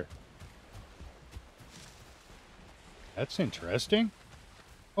have here? That's interesting.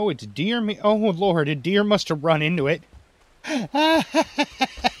 Oh, it's deer meat. Oh, Lord, a deer must have run into it.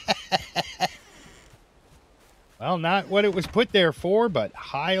 Well, not what it was put there for, but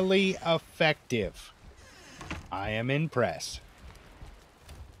highly effective. I am impressed.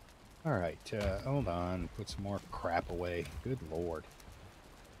 All right, hold on. Put some more crap away. Good Lord.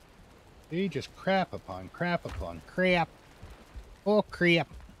 See, just crap upon crap upon crap. Oh, crap.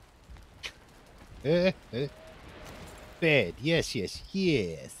 Fed. Yes, yes,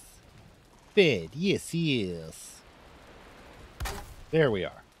 yes. Fed. Yes, yes. There we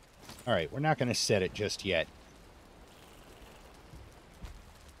are. All right, we're not going to set it just yet.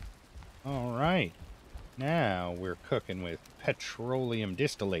 All right. Now we're cooking with petroleum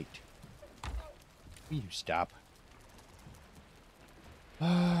distillate. Will you stop?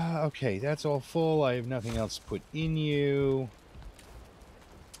 Okay, that's all full. I have nothing else to put in you.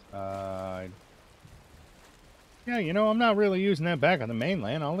 Yeah, you know, I'm not really using that back on the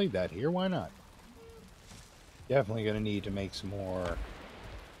mainland. I'll leave that here. Why not? Definitely going to need to make some more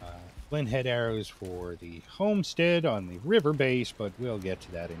flint head arrows for the homestead on the river base, but we'll get to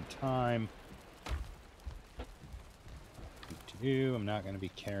that in time. I'm not going to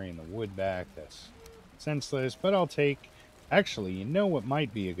be carrying the wood back. That's senseless, but I'll take... Actually, you know what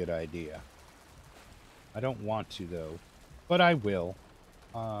might be a good idea? I don't want to, though, but I will.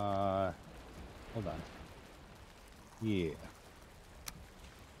 Hold on. Yeah.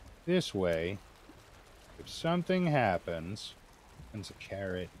 This way, if something happens... There's a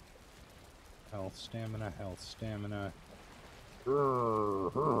carrot. Health, stamina, health, stamina.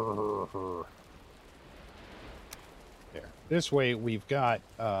 There. This way, we've got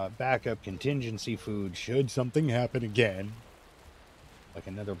backup contingency food should something happen again. Like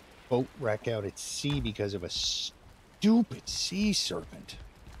another boat wreck out at sea because of a stupid sea serpent.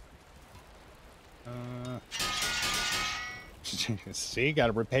 See,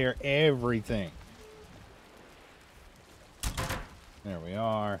 gotta repair everything. There we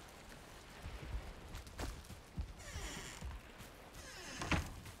are.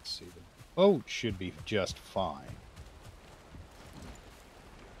 Let's see, the boat should be just fine.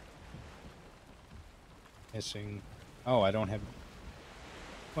 Missing. Oh, I don't have...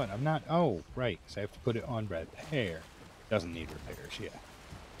 What? I'm not... Oh, right, because I have to put it on repair. Doesn't need repairs, yeah.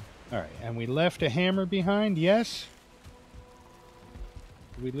 Alright, and we left a hammer behind, yes?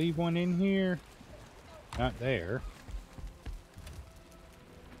 Did we leave one in here? Not there.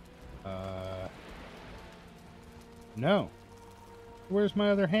 No. Where's my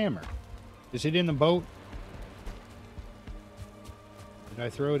other hammer? Is it in the boat? Did I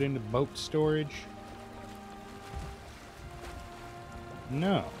throw it into boat storage?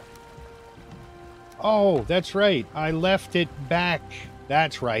 No. Oh, that's right. I left it back.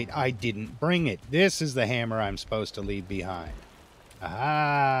 That's right. I didn't bring it. This is the hammer I'm supposed to leave behind.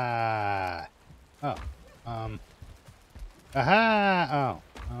 Aha. Oh. Aha.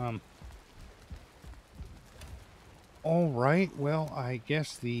 Oh. All right. Well, I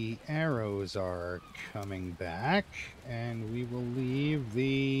guess the arrows are coming back, and we will leave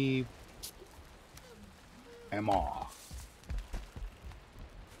the ammo.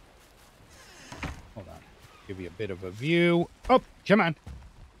 Hold on. Give you a bit of a view. Oh, come on.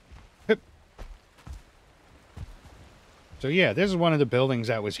 Hip. So yeah, this is one of the buildings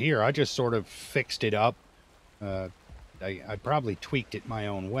that was here. I just sort of fixed it up. I probably tweaked it my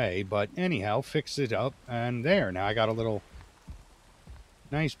own way, but anyhow, fixed it up, and there. Now I got a little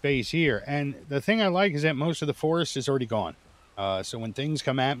nice base here. And the thing I like is that most of the forest is already gone. So when things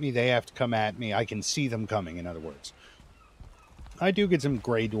come at me, they have to come at me. I can see them coming, in other words. I do get some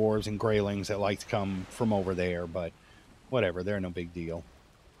gray dwarves and graylings that like to come from over there, but whatever, they're no big deal.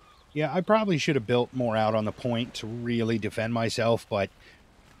 Yeah, I probably should have built more out on the point to really defend myself, but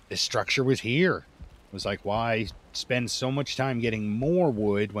the structure was here. It was like, why spend so much time getting more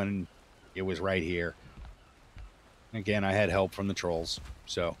wood when it was right here? Again, I had help from the trolls,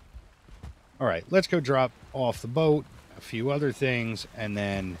 so. All right, let's go drop off the boat, a few other things, and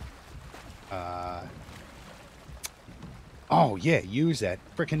then... oh, yeah, use that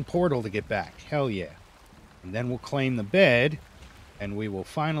frickin' portal to get back. Hell yeah. And then we'll claim the bed, and we will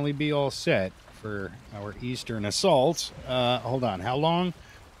finally be all set for our eastern assault. Hold on, how long?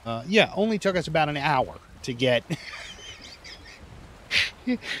 Yeah, only took us about an hour to get...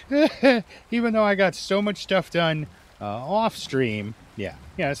 Even though I got so much stuff done off stream. Yeah,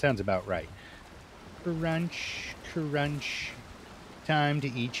 that sounds about right. Crunch, crunch. Time to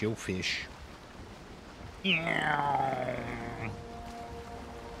eat your fish. Alright,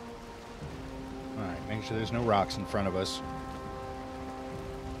 make sure there's no rocks in front of us.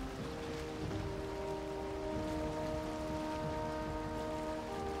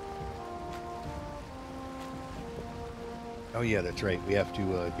 Oh yeah, that's right. We have to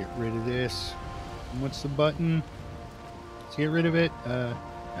get rid of this. What's the button? Let's get rid of it.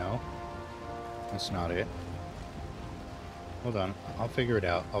 No. That's not it. Hold on. I'll figure it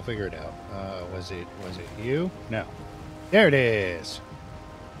out. Was it you? No. There it is.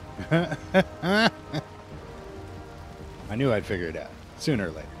 I knew I'd figure it out. Sooner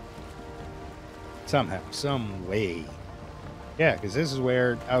or later. Somehow. Some way. Yeah, because this is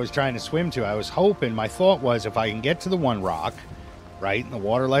where I was trying to swim to. I was hoping, my thought was, if I can get to the one rock, right, and the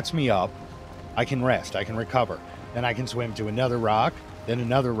water lets me up, I can rest, I can recover. Then I can swim to another rock, then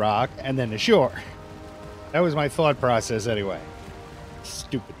another rock, and then the shore. That was my thought process anyway.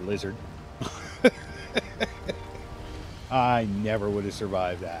 Stupid lizard. I never would have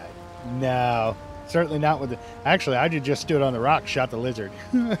survived that. No, certainly not with the... Actually, I just stood on the rock, shot the lizard.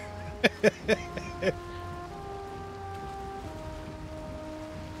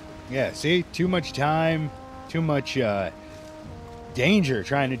 Yeah, see? Too much time, too much danger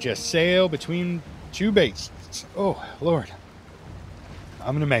trying to just sail between two bases. Oh, Lord.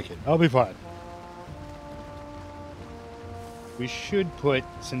 I'm going to make it. I'll be fine. We should put,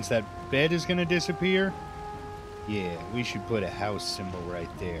 since that bed is going to disappear, yeah, we should put a house symbol right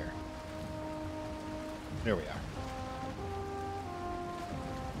there. There we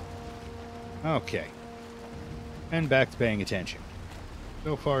are. Okay. And back to paying attention.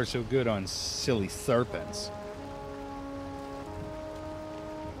 So far, so good on silly serpents.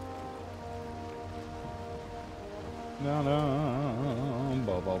 No, no,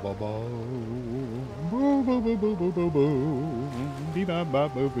 bo bo bo bo, bo bo bo bo bo bo bo, be ba ba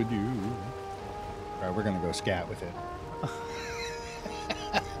bo bo do. All right, we're gonna go scat with it.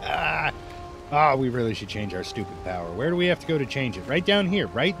 Ah, we really should change our stupid power. Where do we have to go to change it? Right down here,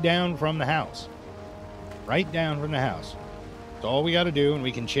 right down from the house. Right down from the house. That's all we got to do, and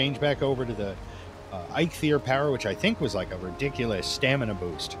we can change back over to the Eikthyr power, which I think was like a ridiculous stamina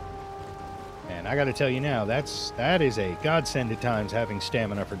boost. And I got to tell you now, that is a godsend at times, having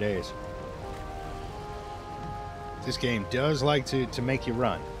stamina for days. This game does like to make you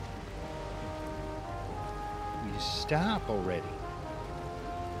run. You stop already.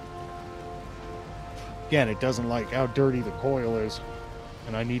 Again, it doesn't like how dirty the coil is,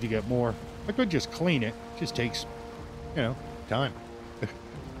 and I need to get more. I could just clean it. It just takes, you know, time.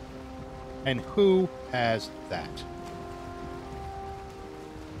 And who has that?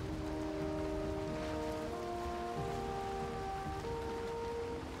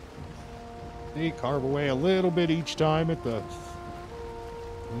 They carve away a little bit each time at the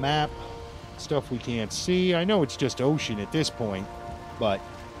map. Stuff we can't see. I know it's just ocean at this point, but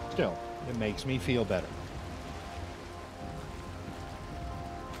still, it makes me feel better.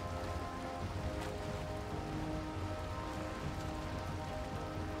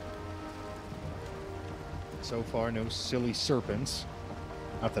 So far, no silly serpents.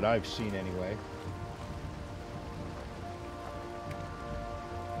 Not that I've seen anyway.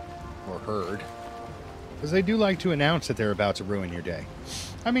 Or heard. Because they do like to announce that they're about to ruin your day.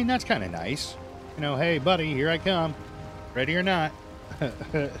 I mean, that's kind of nice. You know, hey, buddy, here I come. Ready or not.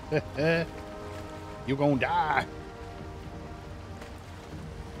 You're gonna die.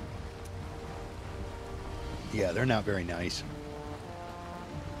 Yeah, they're not very nice.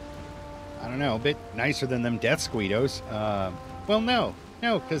 I don't know, a bit nicer than them death squeedos. Well, no,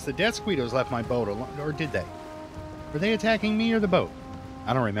 because the death squeedos left my boat alone, or did they? Were they attacking me or the boat?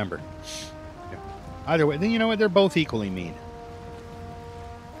 I don't remember. Yeah. Either way, you know what? They're both equally mean.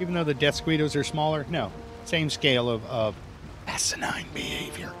 Even though the death squeedos are smaller, no, same scale of asinine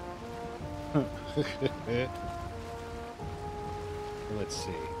behavior. Let's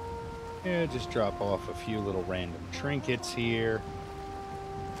see. Yeah, just drop off a few little random trinkets here.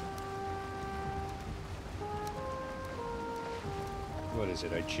 What is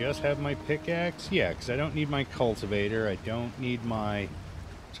it? I just have my pickaxe? Yeah, because I don't need my cultivator. I don't need my...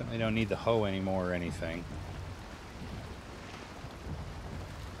 Certainly don't need the hoe anymore or anything.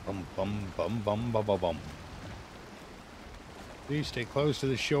 Bum, bum, bum, bum, bum, bum, bum. Please stay close to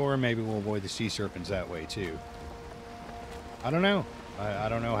the shore. Maybe we'll avoid the sea serpents that way, too. I don't know. I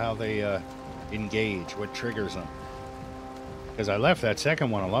don't know how they engage, what triggers them. Because I left that second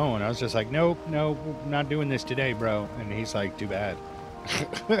one alone. I was just like, nope, not doing this today, bro. And he's like, too bad.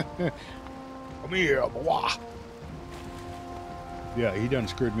 Come here, boy. Yeah, he done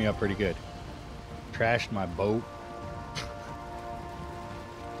screwed me up pretty good. Trashed my boat.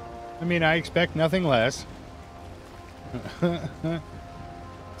 I mean, I expect nothing less.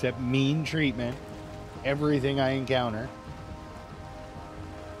 Except mean treatment. Everything I encounter.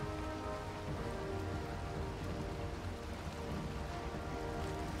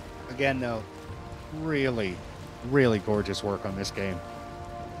 Again, though, really, really gorgeous work on this game.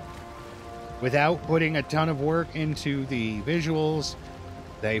 Without putting a ton of work into the visuals,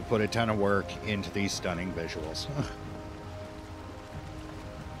 they put a ton of work into these stunning visuals.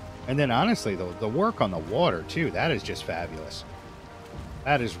 And then, honestly, the work on the water, too, that is just fabulous.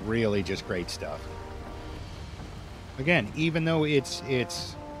 That is really just great stuff. Again, even though it's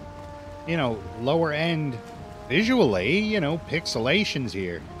you know, lower end visually, you know, pixelations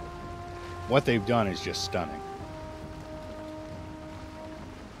here, what they've done is just stunning.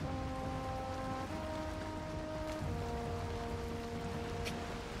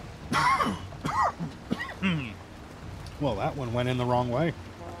 Well, that one went in the wrong way.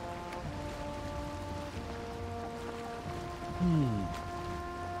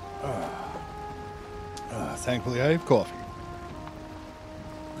 Thankfully, I have coffee.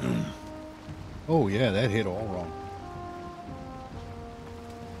 Oh, yeah, that hit all wrong.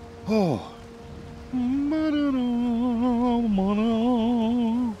 Oh.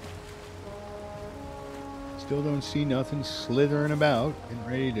 Still don't see nothing slithering about and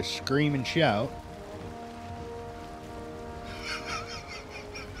ready to scream and shout.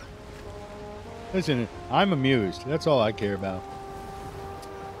 Listen, I'm amused. That's all I care about.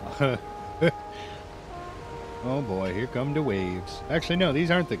 Oh boy, here come the waves. Actually, no,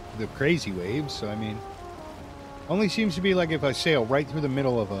 these aren't the crazy waves. So, I mean, only seems to be like if I sail right through the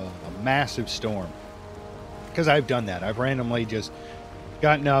middle of a massive storm. Because I've done that. I've randomly just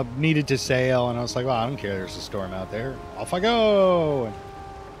gotten up, needed to sail, and I was like, well, I don't care, there's a storm out there. Off I go! And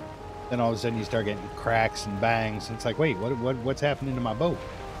then all of a sudden you start getting cracks and bangs, and it's like, wait, what's happening to my boat?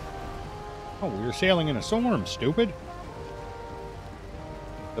 Oh, we were sailing in a storm, stupid.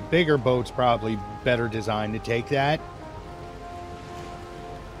 The bigger boat's probably better designed to take that.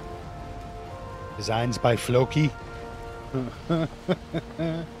 Designs by Floki.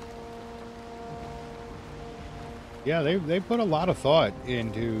 Yeah, they put a lot of thought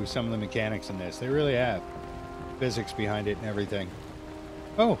into some of the mechanics in this. They really have. Physics behind it and everything.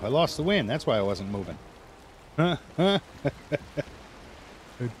 Oh, I lost the wind. That's why I wasn't moving. Duh.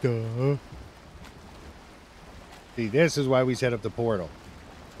 See, this is why we set up the portal.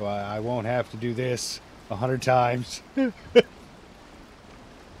 So I won't have to do this 100 times.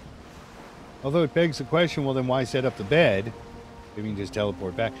 Although it begs the question, well, then why set up the bed? If you can just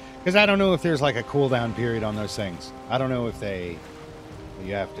teleport back. Because I don't know if there's like a cooldown period on those things. I don't know if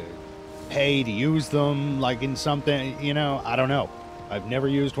you have to pay to use them, like in something, you know. I don't know. I've never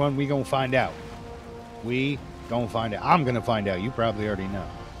used one. We gonna find out. We gonna find out. I'm gonna find out. You probably already know.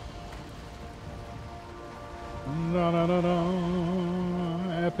 Da, da, da,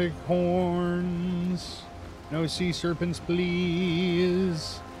 da. Epic horns. No sea serpents,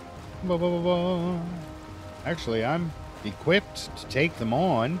 please. Ba, ba, ba, ba. Actually, I'm equipped to take them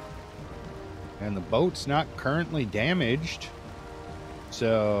on, and the boat's not currently damaged.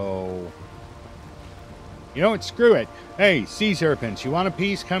 So, you know what? Screw it. Hey, sea serpents, you want a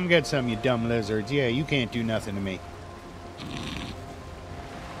piece? Come get some, you dumb lizards. Yeah, you can't do nothing to me.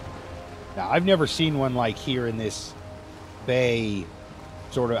 Now, I've never seen one like here in this bay,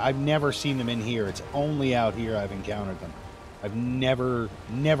 sort of. I've never seen them in here. It's only out here I've encountered them. I've never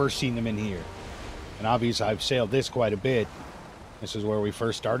seen them in here. And obviously I've sailed this quite a bit. This is where we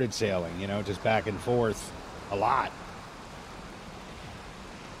first started sailing, you know, just back and forth a lot.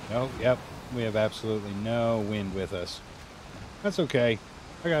 Oh, yep. We have absolutely no wind with us. That's okay.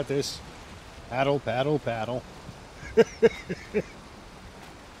 I got this. Paddle, paddle, paddle.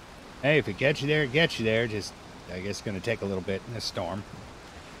 Hey, if it gets you there, it gets you there. Just, I guess it's going to take a little bit in this storm.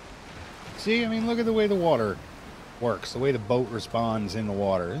 See, I mean, look at the way the water works. The way the boat responds in the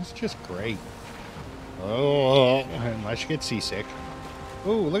water. It's just great. Oh, unless you get seasick.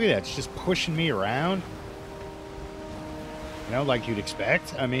 Oh, look at that. It's just pushing me around. You know, like you'd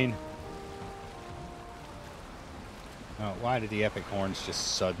expect. I mean... Oh, why did the epic horns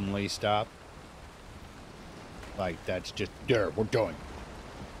just suddenly stop? Like, that's just... There, we're done.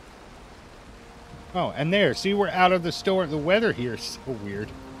 Oh, and there. See, we're out of the storm. The weather here is so weird.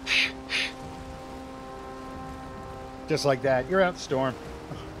 Just like that. You're out the storm.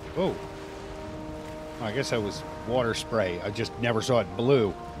 Oh. Well, I guess that was water spray. I just never saw it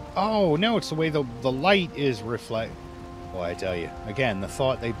blue. Oh, no, it's the way the light is reflect. Well, I tell you. Again, the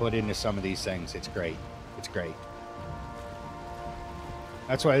thought they put into some of these things, it's great. It's great.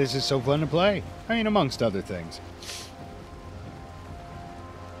 That's why this is so fun to play. I mean, amongst other things.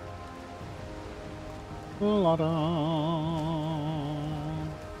 La da.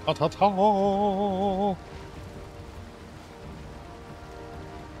 Ta ta ta.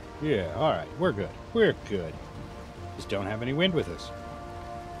 Yeah, alright. We're good. We're good. Just don't have any wind with us.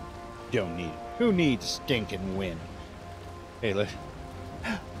 Don't need it. Who needs stinking wind? Hey, look.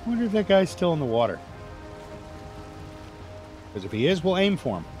 I wonder if that guy's still in the water. Because if he is, we'll aim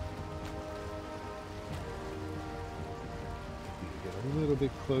for him. Get a little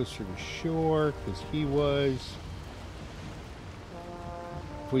bit closer to shore, because he was...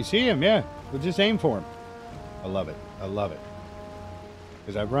 If we see him, yeah, we'll just aim for him. I love it. I love it.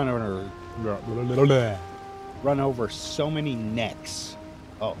 Because I've run over so many necks.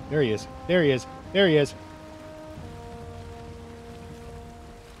 Oh, there he is. There he is. There he is.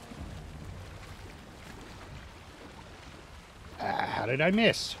 How did I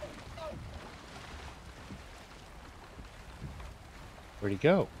miss? Where'd he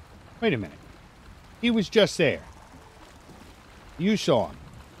go? Wait a minute. He was just there. You saw him.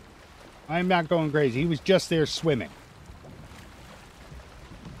 I'm not going crazy. He was just there swimming.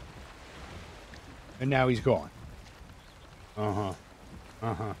 And now he's gone. Uh-huh.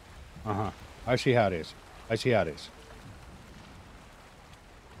 Uh-huh. Uh-huh. I see how it is. I see how it is.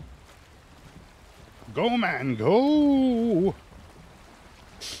 Go, man, go!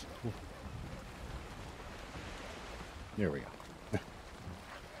 There we go.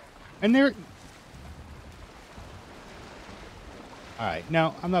 And there... Alright,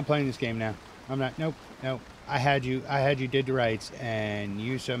 no, I'm not playing this game now. I'm not, nope, nope. I had you did the rights, and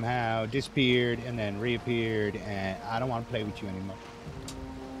you somehow disappeared and then reappeared, and I don't want to play with you anymore.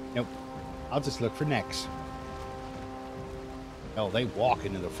 Nope. I'll just look for necks. Oh, they walk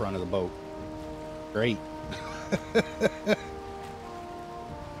into the front of the boat. Great. I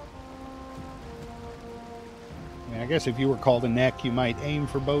mean, I guess if you were called a neck, you might aim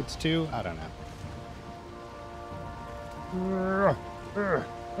for boats too. I don't know.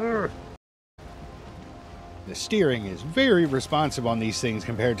 The steering is very responsive on these things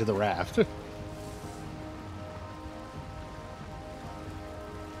compared to the raft.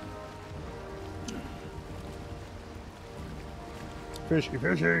 Fishy,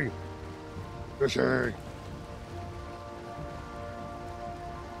 fishy. Fishy.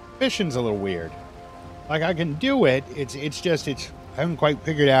 Fishing's a little weird. Like, I can do it. It's I haven't quite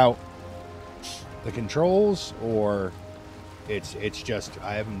figured out the controls, or it's just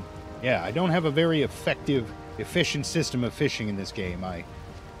I haven't. Yeah, I don't have a very efficient system of fishing in this game. I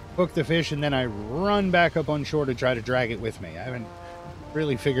hook the fish and then I run back up on shore to try to drag it with me. I haven't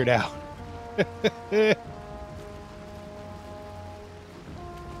really figured out.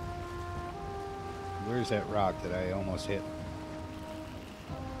 Where's that rock that I almost hit?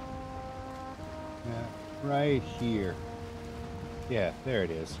 Right here. Yeah, there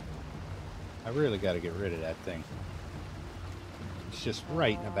it is. I really got to get rid of that thing. It's just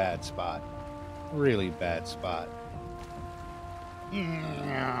right in a bad spot. Really bad spot.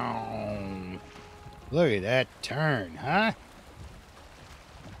 Look at that turn, huh?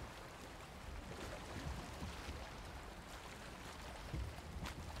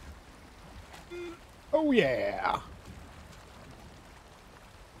 Oh yeah.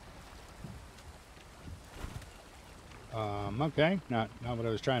 Okay, not what I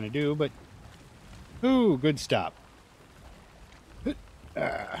was trying to do, but ooh, good stop.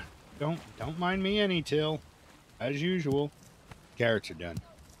 Don't mind me any, Till. As usual. Carrots are done.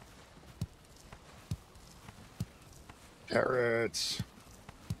 Carrots.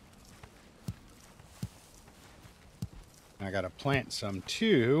 I gotta plant some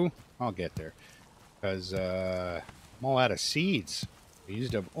too. I'll get there. Because I'm all out of seeds. I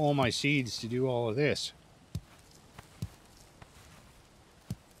used up all my seeds to do all of this.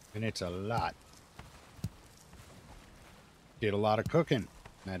 And it's a lot. Did a lot of cooking.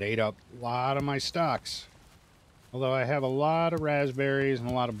 That ate up a lot of my stocks. Although I have a lot of raspberries and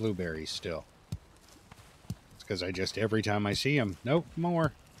a lot of blueberries still. It's because I just, every time I see them, nope,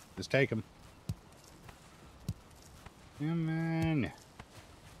 more. Just take them. Come on.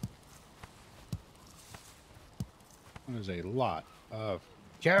 There's a lot of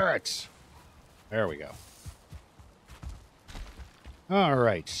carrots. There we go. All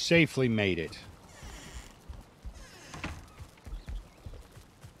right, safely made it.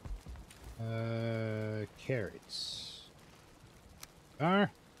 Carrots.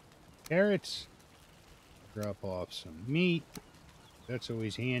 Carrots. Drop off some meat. That's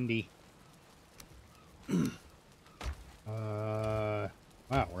always handy. Wow,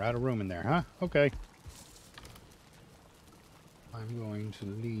 we're out of room in there, huh? Okay. I'm going to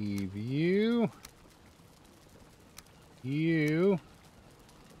leave you.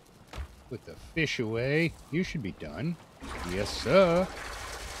 Put the fish away. You should be done. Yes, sir.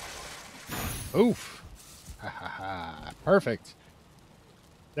 Oof. Ha ha ha. Perfect.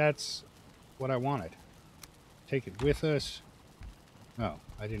 That's what I wanted. Take it with us. Oh,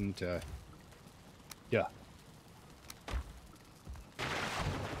 I didn't, duh.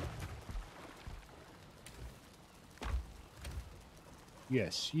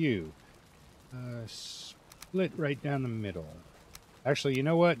 Yes, you. Split right down the middle. Actually, you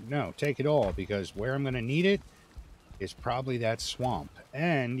know what? No, take it all, because where I'm going to need it is probably that swamp.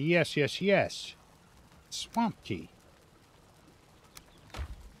 And yes, yes, yes. Swamp key.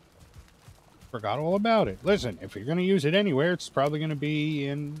 Forgot all about it. Listen, if you're going to use it anywhere, it's probably going to be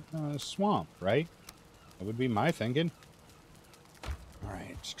in a swamp, right? That would be my thinking. All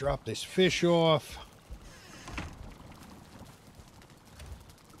right, let's drop this fish off.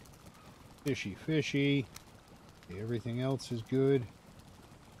 Fishy, fishy. Okay, everything else is good.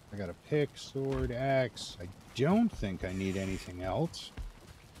 I got a pick, sword, axe. I don't think I need anything else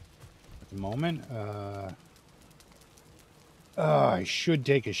at the moment. I should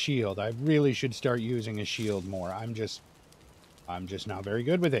take a shield. I really should start using a shield more. I'm just not very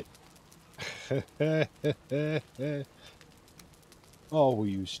good with it. Oh, will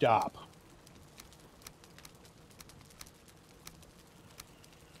you stop?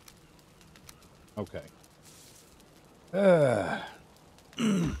 Okay.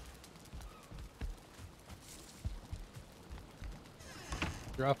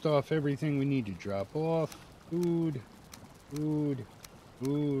 Dropped off everything we need to drop off. Food. Food.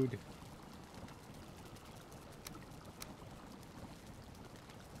 Food.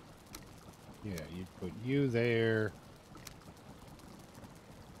 Yeah, you'd put you there.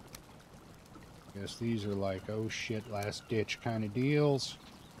 Guess these are like, oh shit, last ditch kind of deals.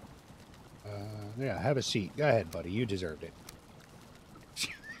 Yeah, have a seat. Go ahead, buddy. You deserved it.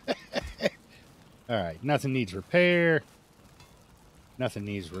 Alright, nothing needs repair. Nothing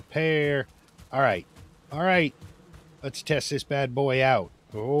needs repair. Alright. Alright. Let's test this bad boy out.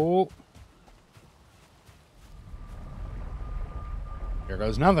 Oh. There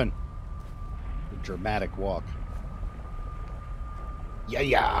goes nothing. A dramatic walk.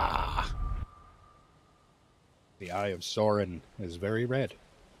 Yeah. The eye of Sauron is very red.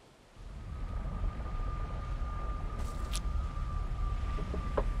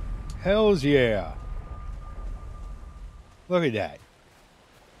 Hells yeah. Look at that.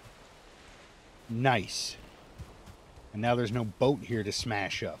 Nice. And now there's no boat here to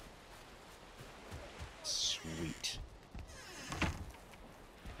smash up. Sweet.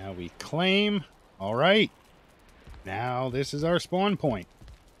 Now we claim. All right. Now this is our spawn point.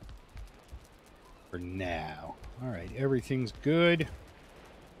 For now. All right. Everything's good.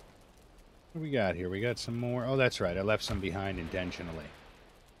 What do we got here? We got some more. Oh, that's right. I left some behind intentionally.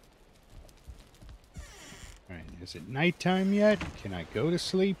 All right. Is it nighttime yet? Can I go to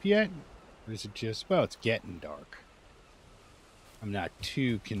sleep yet? Or is it just, well, it's getting dark. I'm not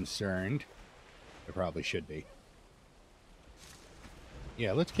too concerned. I probably should be.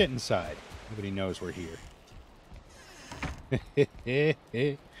 Yeah, let's get inside. Nobody knows we're here.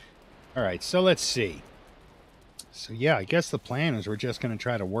 Alright, so let's see. So yeah, I guess the plan is we're just going to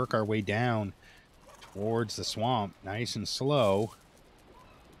try to work our way down towards the swamp, nice and slow.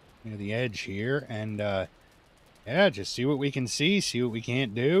 Near the edge here, and yeah, just see what we can see what we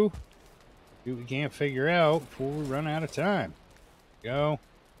can't do. See what we can't figure out before we run out of time. Go.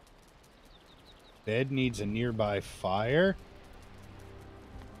 Bed needs a nearby fire.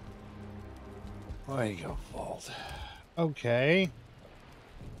 Like a vault. Okay.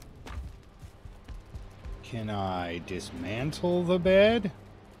 Can I dismantle the bed?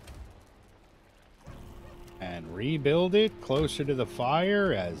 And rebuild it closer to the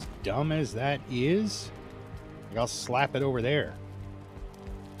fire, as dumb as that is? Like, I'll slap it over there.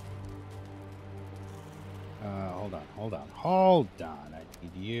 Hold on. I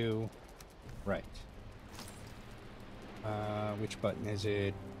need you. Right. Which button is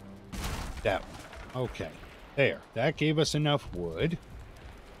it? That one. Okay. There. That gave us enough wood.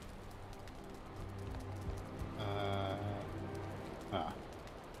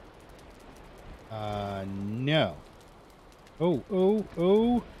 No. Oh.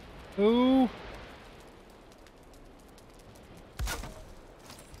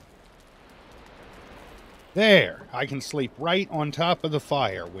 There. I can sleep right on top of the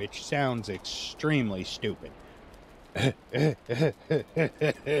fire, which sounds extremely stupid.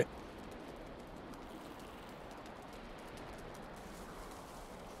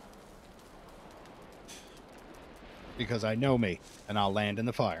 Because I know me, and I'll land in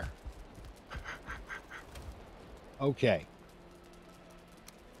the fire. Okay.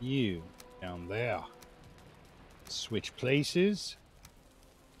 You down there. Switch places.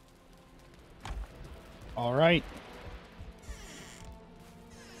 All right.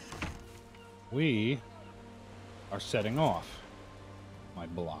 We are setting off my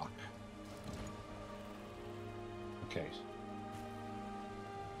block. Okay.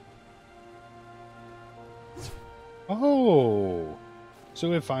 Oh.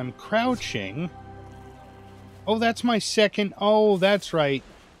 So if I'm crouching... Oh, that's my second... Oh, that's right.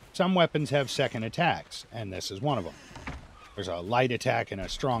 Some weapons have second attacks, and this is one of them. There's a light attack and a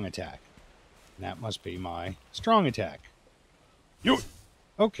strong attack. And that must be my strong attack.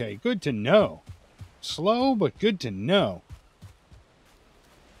 Okay, good to know. Slow, but good to know.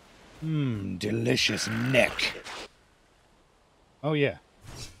 Delicious neck. Oh, yeah.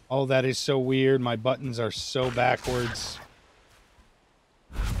 Oh, that is so weird. My buttons are so backwards.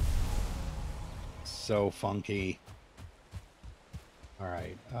 So funky. All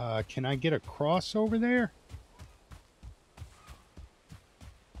right. Can I get a cross over there?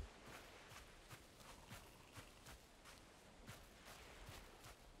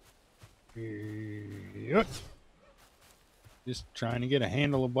 Yep. Just trying to get a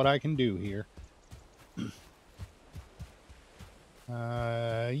handle of what I can do here.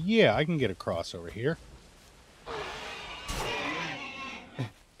 Yeah, I can get a cross over here.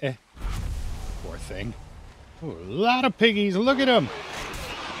 Poor thing. Ooh, a lot of piggies. Look at them.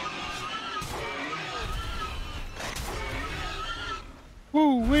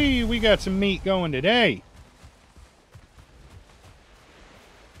 Woo-wee, we got some meat going today.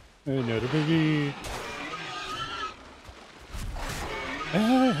 Another piggy.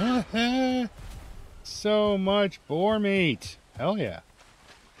 So much boar meat. Hell yeah.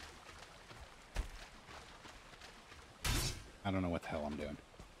 I don't know what the hell I'm doing.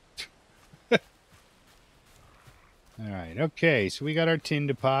 Alright, okay, so we got our tin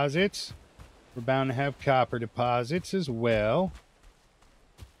deposits. We're bound to have copper deposits as well.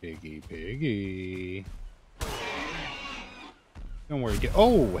 Piggy. Don't worry.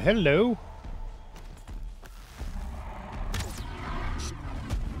 Oh, hello.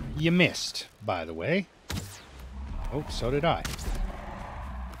 You missed, by the way. Oh, so did I.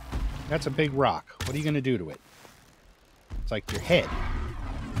 That's a big rock. What are you going to do to it? It's like your head.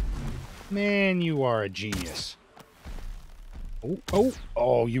 Man, you are a genius.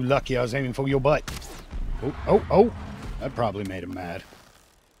 Oh, you lucky I was aiming for your butt. Oh. That probably made him mad.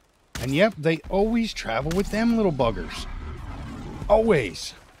 And yep, they always travel with them little buggers.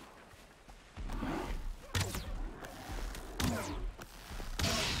 Always.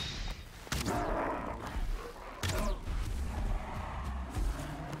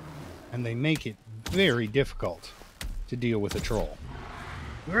 And they make it very difficult to deal with a troll.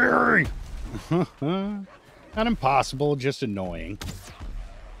 Not impossible, just annoying.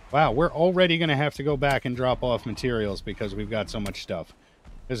 Wow, we're already going to have to go back and drop off materials because we've got so much stuff.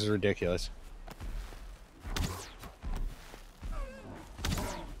 This is ridiculous.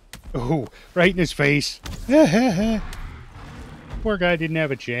 Oh, right in his face. Poor guy didn't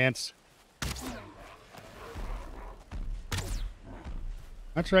have a chance.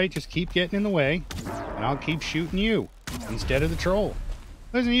 That's right, just keep getting in the way, and I'll keep shooting you instead of the troll.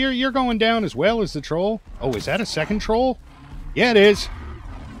 Listen, you're going down as well as the troll. Oh, is that a second troll? Yeah, it is.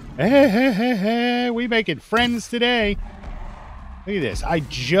 We making friends today. Look at this. I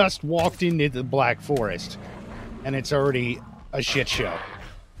just walked into the Black Forest, and it's already a shit show.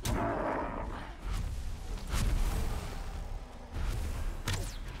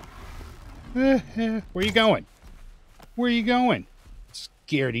 Where you going? Where you going?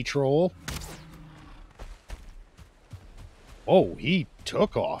 Scaredy troll. Oh, he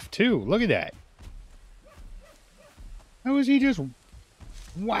took off too. Look at that. How is he just...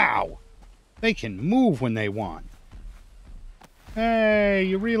 Wow. They can move when they want. Hey,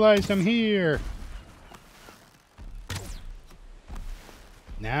 you realized I'm here.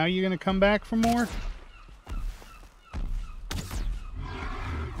 Now you're going to come back for more?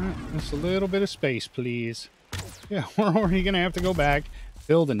 Just a little bit of space, please. Yeah, we're already going to have to go back,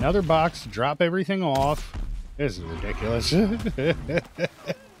 build another box, drop everything off. This is ridiculous.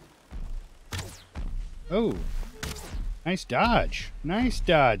 Oh, nice dodge. Nice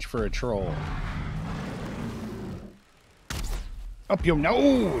dodge for a troll. Up your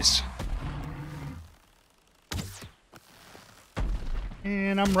nose!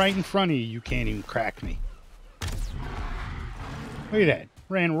 And I'm right in front of you. You can't even crack me. Look at that.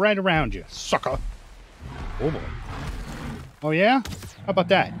 Ran right around you, sucker. Oh, boy. Oh, yeah? How about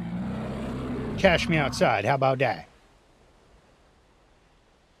that? Cash me outside. How about that?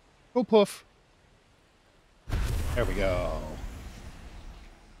 Go poof. There we go.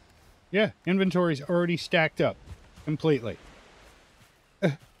 Yeah, inventory's already stacked up. Completely.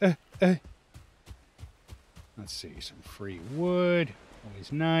 Let's see, some free wood.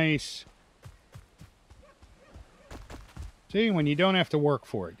 Always nice. See, when you don't have to work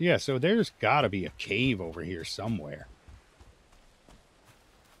for it. Yeah, so there's got to be a cave over here somewhere.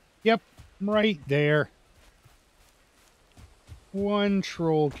 Yep, right there. One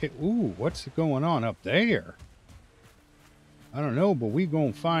troll cave. Ooh, what's going on up there? I don't know, but we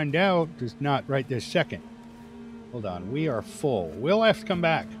gonna find out. Just not right this second. Hold on, we are full. We'll have to come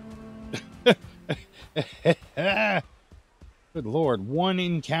back. Good Lord, one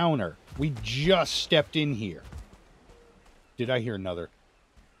encounter. We just stepped in here. Did I hear another?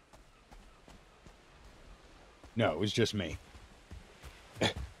 No, it was just me.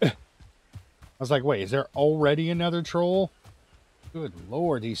 I was like, wait, is there already another troll? Good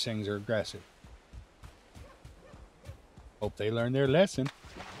Lord, these things are aggressive. Hope they learn their lesson.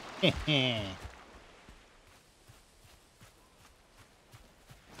 Look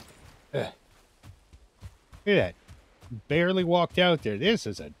at that. Barely walked out there. This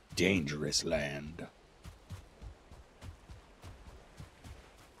is a dangerous land.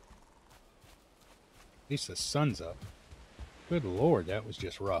 At least the sun's up. Good Lord, that was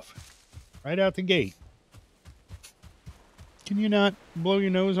just rough. Right out the gate. Can you not blow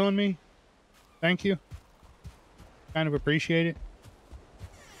your nose on me? Thank you. Kind of appreciate it.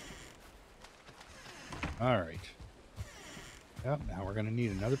 All right. Yep, now we're going to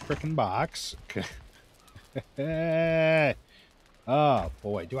need another frickin' box. Oh,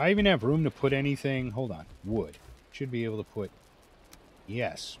 boy. Do I even have room to put anything? Hold on. Wood. Should be able to put...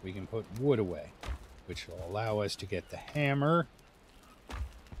 Yes, we can put wood away, which will allow us to get the hammer.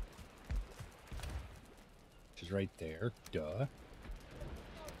 Which is right there. Duh.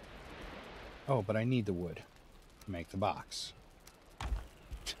 Oh, but I need the wood to make the box.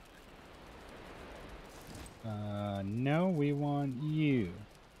 No, we want you.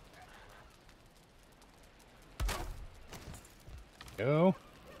 Go.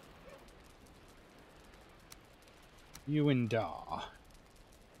 You and Daw.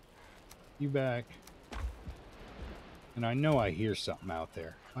 You back. And I know I hear something out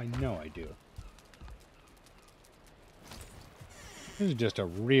there. I know I do. This is just a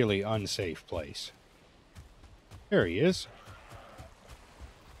really unsafe place. There he is.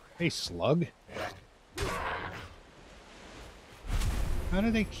 Hey, slug. How do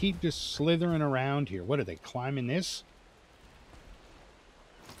they keep just slithering around here? What are they, climbing this?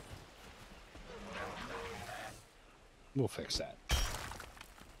 We'll fix that.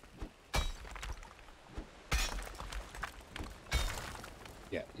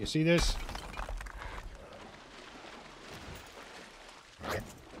 Yeah, you see this?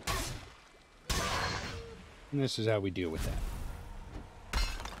 And this is how we deal with that.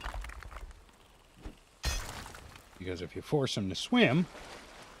 Because if you force them to swim...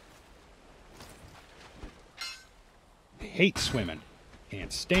 They hate swimming.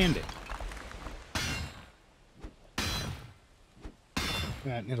 Can't stand it.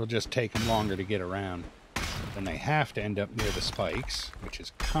 And it'll just take them longer to get around. Then they have to end up near the spikes, which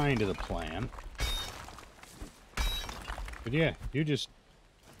is kind of the plan. But yeah, you just...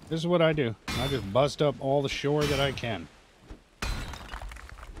 This is what I do. I just bust up all the shore that I can.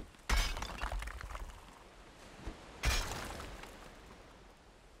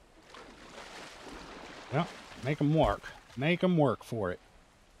 Well, make them work. Make them work for it.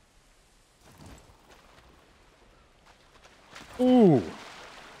 Ooh.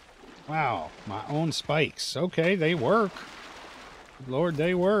 Wow, my own spikes. Okay, they work. Good Lord,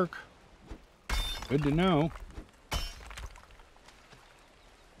 they work. Good to know.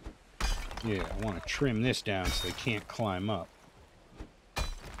 Yeah, I want to trim this down so they can't climb up.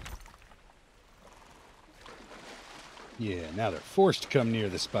 Yeah, now they're forced to come near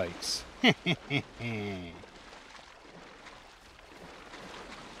the spikes.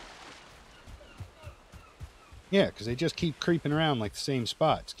 Yeah, because they just keep creeping around like the same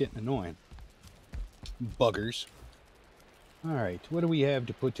spot. It's getting annoying. Buggers. Alright, what do we have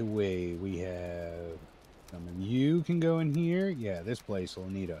to put away? We have... some of you can go in here. Yeah, this place will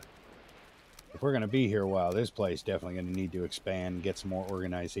need a... if we're going to be here a while, this place definitely going to need to expand and get some more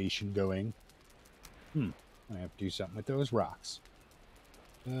organization going. I have to do something with those rocks.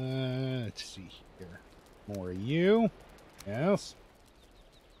 Let's see here. More of you. Yes.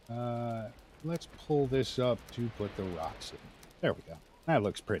 Let's pull this up to put the rocks in. There we go. That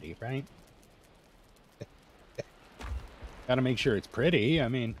looks pretty, right? Gotta make sure it's pretty. I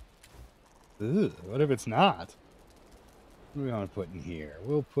mean, what if it's not? What do we want to put in here?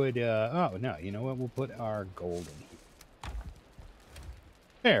 We'll put, oh, no, you know what? We'll put our gold in here.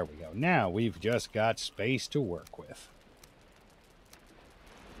 There we go. Now we've just got space to work with.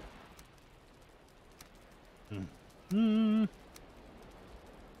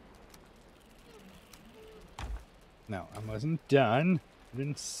 No, I wasn't done. I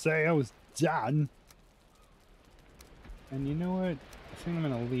didn't say I was done. And you know what? I think I'm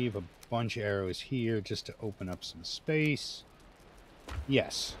going to leave a bunch of arrows here just to open up some space.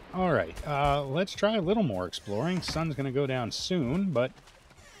 Yes. All right. Let's try a little more exploring. Sun's going to go down soon, but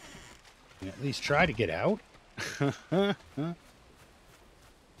we can at least try to get out.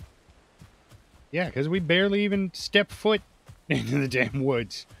 Yeah, because we barely even stepped foot into the damn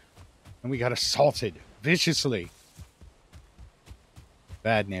woods. And we got assaulted viciously.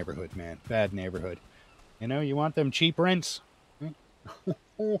 Bad neighborhood, man. Bad neighborhood. You know, you want them cheap rents?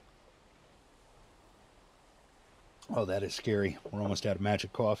 Oh, that is scary. We're almost out of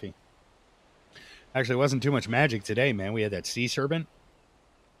magic coffee. Actually, it wasn't too much magic today, man. We had that sea serpent.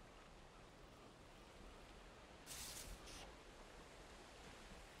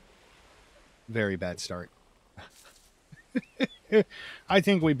 Very bad start. I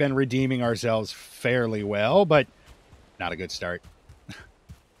think we've been redeeming ourselves fairly well, but not a good start.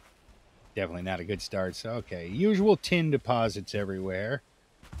 Definitely not a good start. So, okay. Usual tin deposits everywhere.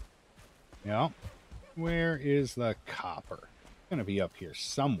 Yeah. Where is the copper? It's going to be up here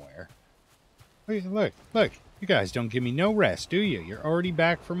somewhere. Look. You guys don't give me no rest, do you? You're already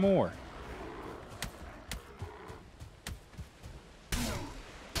back for more.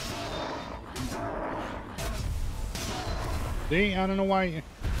 See, I don't know why.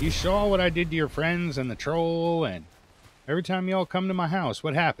 You saw what I did to your friends and the troll, and every time y'all come to my house,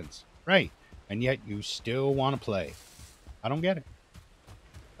 what happens? Right. And yet you still want to play. I don't get it.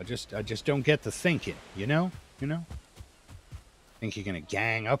 I just don't get the thinking, you know? Think you're going to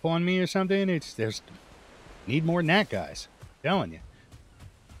gang up on me or something? There's need more than that, guys. I'm telling you.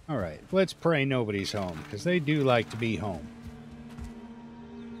 All right, let's pray nobody's home, because they do like to be home.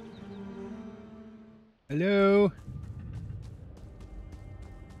 Hello?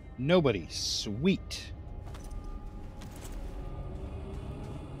 Nobody. Sweet.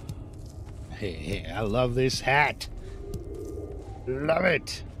 Hey, I love this hat. Love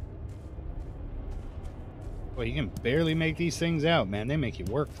it. Well, you can barely make these things out, man. They make you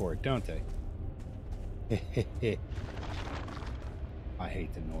work for it, don't they? I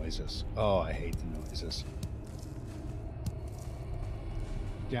hate the noises. Oh, I hate the noises.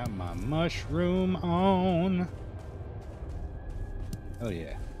 Got my mushroom on. Oh,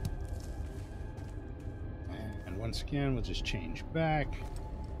 yeah. And once again, we'll just change back.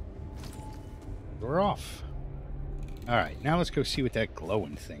 We're off. Alright, now let's go see what that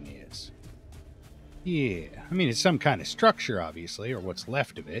glowing thing is. Yeah, I mean, it's some kind of structure, obviously, or what's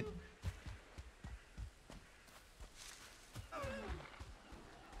left of it.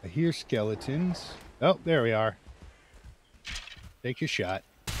 I hear skeletons. Oh, there we are. Take your shot.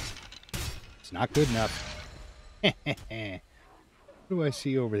 It's not good enough. What do I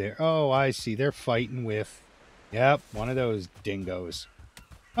see over there? Oh, I see. They're fighting with... Yep, one of those dingoes.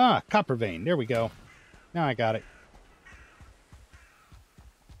 Ah, copper vein. There we go. Now I got it.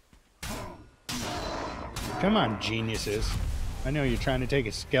 Come on, geniuses. I know you're trying to take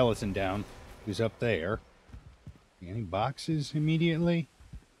a skeleton down who's up there. Any boxes immediately?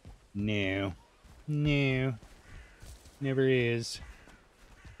 No. No. Never is.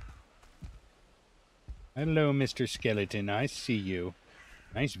 Hello, Mr. Skeleton. I see you.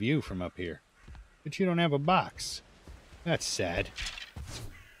 Nice view from up here. But you don't have a box. That's sad.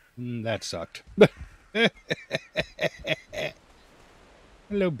 That sucked.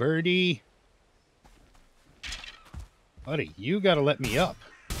 Hello, birdie. Buddy, you gotta let me up.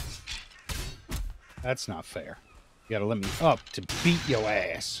 That's not fair. You gotta let me up to beat your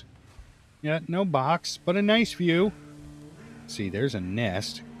ass. Yeah, no box, but a nice view. See, there's a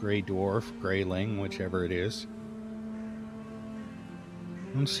nest. Gray dwarf, grayling, whichever it is.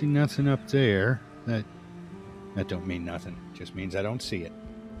 Don't see nothing up there. That don't mean nothing. Just means I don't see it.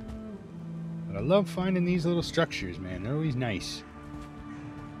 But I love finding these little structures, man. They're always nice.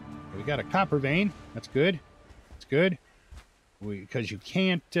 We got a copper vein. That's good. That's good. Because you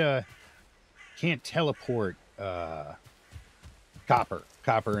can't teleport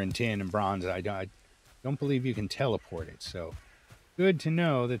copper and tin and bronze. I don't believe you can teleport it. So good to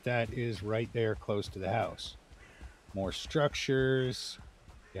know that that is right there close to the house. More structures.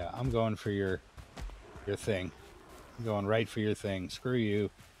 Yeah, I'm going for your thing. I'm going right for your thing. Screw you.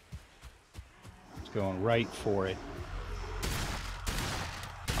 It's going right for it.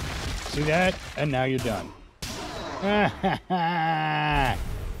 See that? And now you're done.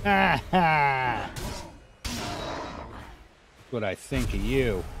 What I think of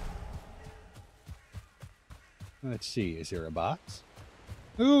you. Let's see. Is there a box?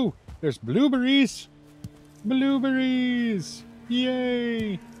 Ooh, there's blueberries. Blueberries.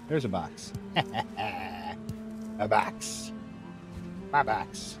 Yay. There's a box. A box. My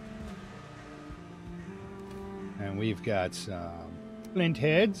box. And we've got some flint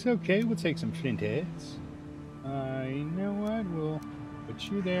heads. Okay, we'll take some flint heads. You know what? We'll put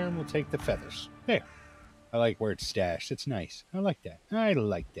you there and we'll take the feathers. There. I like where it's stashed. It's nice. I like that. I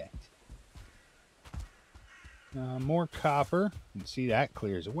like that. More copper. You can see that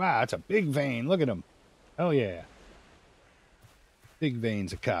clears. Wow, it's a big vein. Look at them. Oh, yeah. Big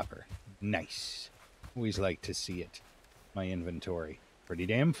veins of copper. Nice. Always like to see it. My inventory. Pretty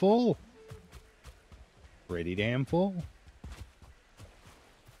damn full. Pretty damn full.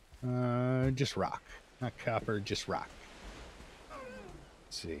 Just rock. Not copper, just rock.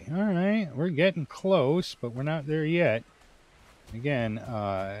 Let's see. All right, we're getting close, but we're not there yet. Again,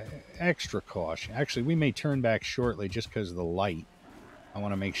 extra caution. Actually, we may turn back shortly just because of the light. I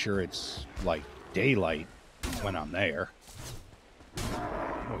want to make sure it's like daylight when I'm there.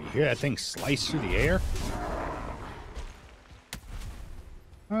 Oh, you hear that thing slice through the air?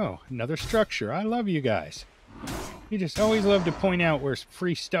 Oh, another structure. I love you guys. You just always love to point out where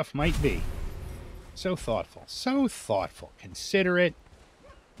free stuff might be. So thoughtful. So thoughtful. Considerate.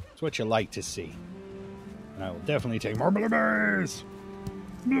 It's what you like to see. And I will definitely take more blueberries.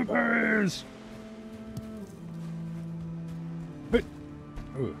 Blueberries. But,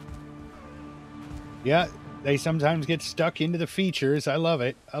 ooh. Yeah, they sometimes get stuck into the features. I love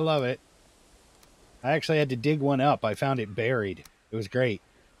it. I love it. I actually had to dig one up. I found it buried. It was great.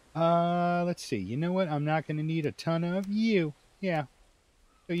 Let's see. You know what? I'm not going to need a ton of you. Yeah.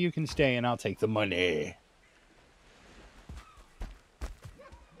 So you can stay and I'll take the money.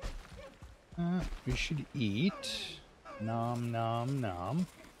 We should eat. Nom, nom, nom.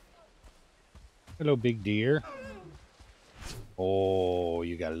 Hello, big deer. Oh,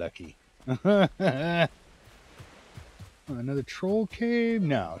 you got lucky. Another troll cave?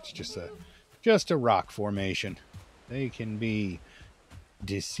 No, it's just a rock formation. They can be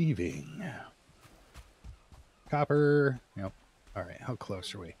deceiving. Copper. Yep. All right, how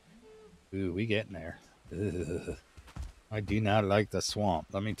close are we? Ooh, we getting there. Ugh. I do not like the swamp,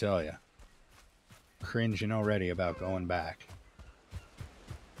 let me tell you. Cringing already about going back.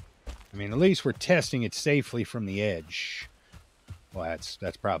 I mean, at least we're testing it safely from the edge. Well,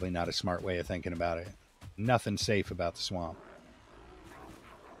 that's probably not a smart way of thinking about it. Nothing safe about the swamp.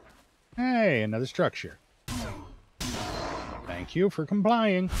 Hey, another structure. Thank you for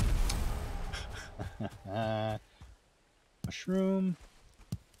complying. Mushroom.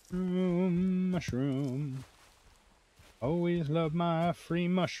 Mushroom. Always love my free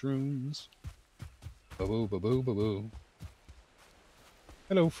mushrooms. Ba-boo, ba-boo, ba-boo.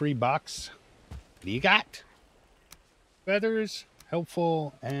 Hello, free box. What do you got? Feathers,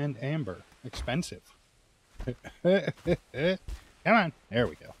 helpful, and amber. Expensive. Come on. There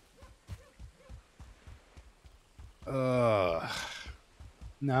we go.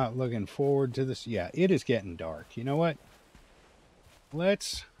 Not looking forward to this. Yeah, it is getting dark. You know what?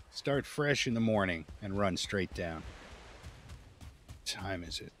 Let's start fresh in the morning and run straight down. What time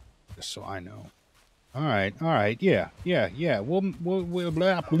is it? Just so I know. All right. Yeah. We'll blah, blah,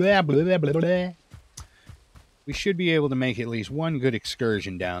 blah, blah, blah. We should be able to make at least one good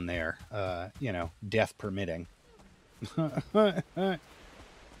excursion down there. You know, death permitting.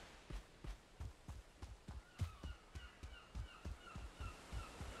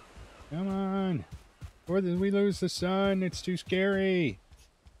 Come on. Or we lose the sun. It's too scary.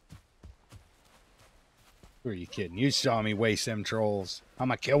 Who are you kidding? You saw me waste them trolls.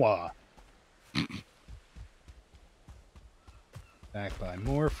 I'm a killer. Back by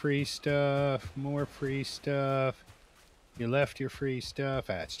more free stuff. More free stuff. You left your free stuff.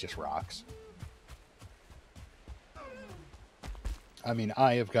 Ah, it's just rocks. I mean,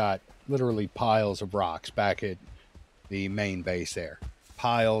 I have got literally piles of rocks back at the main base there.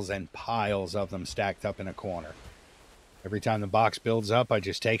 Piles and piles of them stacked up in a corner. Every time the box builds up, I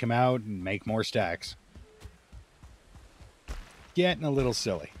just take them out and make more stacks. Getting a little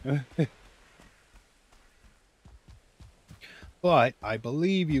silly. But I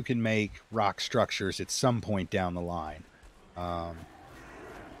believe you can make rock structures at some point down the line. Wow,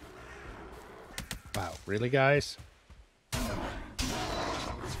 really, guys?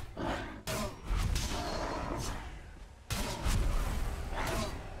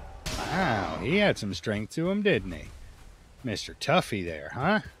 Wow, he had some strength to him, didn't he? Mr. Tuffy there,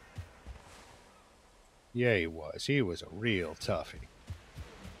 huh? Yeah, he was. He was a real toughie.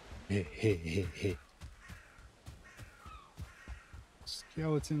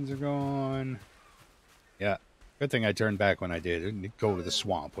 Skeletons are gone. Yeah. Good thing I turned back when I did. Go to the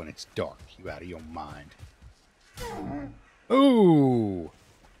swamp when it's dark. You out of your mind. Ooh!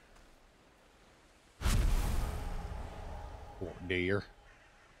 Poor deer.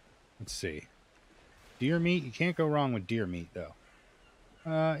 Let's see. Deer meat? You can't go wrong with deer meat, though.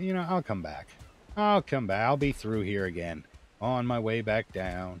 You know, I'll come back. I'll come back. I'll be through here again. On my way back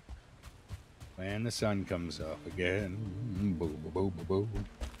down. When the sun comes up again. Boo, boo, boo, boo, boo.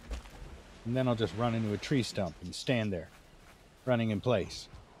 And then I'll just run into a tree stump and stand there. Running in place.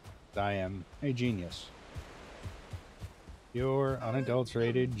 I am a genius. Pure,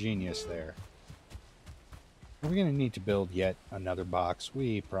 unadulterated genius there. Are we going to need to build yet another box?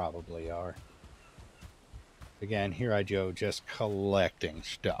 We probably are. Again, here I go, just collecting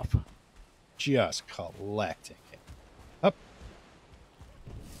stuff. Just collecting it. Up.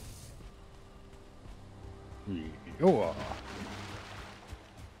 Oh.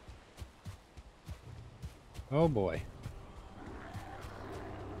 Oh boy.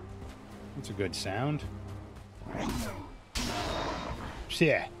 That's a good sound.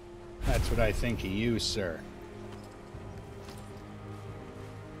 Yeah, that's what I think of you, sir.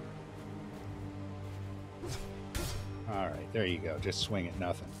 Alright, there you go. Just swing at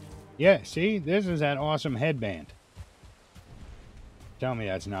nothing. Yeah, see? This is that awesome headband. Tell me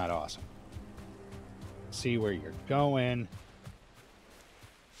that's not awesome. See where you're going.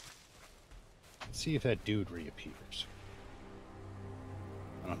 Let's see if that dude reappears.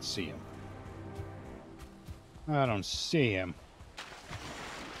 I don't see him. I don't see him.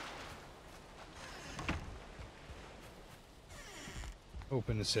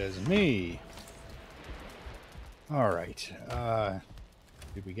 Open it says me. Alright.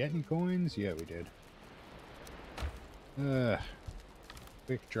 Did we get any coins? Yeah, we did.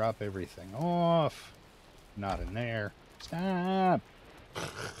 Quick drop everything off. Not in there. Stop!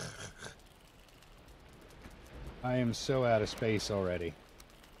 I am so out of space already.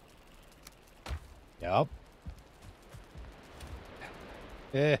 Yup.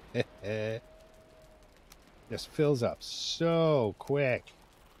 Just fills up so quick.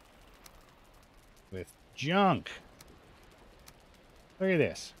 With junk. Look at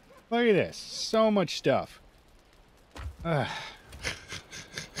this. Look at this. So much stuff. Oh,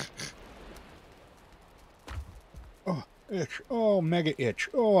 itch. Oh, mega itch.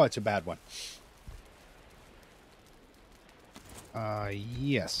 Oh, it's a bad one.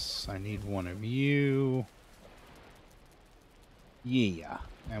 Yes. I need one of you. Yeah.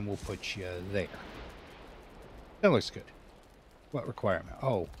 And we'll put you there. That looks good. What requirement?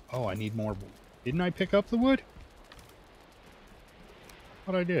 Oh, I need more. Didn't I pick up the wood?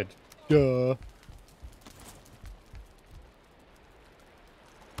 What I did. Duh.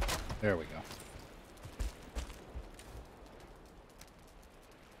 There we go.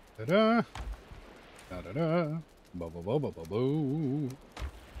 Ta-da! Da-da-da! Bo-bo-bo-bo-bo-boo!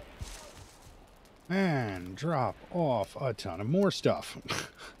 And drop off a ton of more stuff.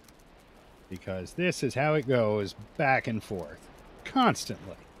 Because this is how it goes back and forth.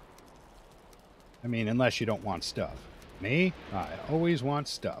 Constantly. I mean, unless you don't want stuff. Me? I always want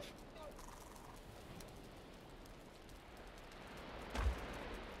stuff.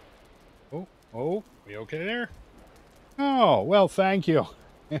 Oh, we okay there? Oh, well, thank you.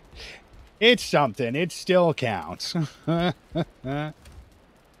 It's something. It still counts. Sorry.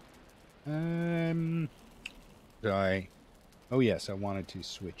 Oh, yes, I wanted to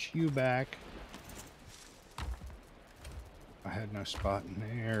switch you back. had no spot in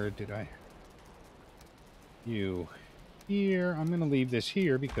there, did I? You here. I'm going to leave this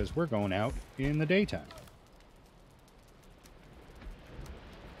here because we're going out in the daytime.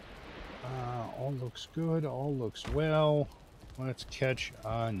 All looks good. All looks well. Let's catch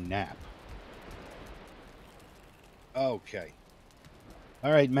a nap. Okay.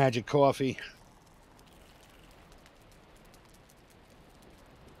 All right, Magic Coffee.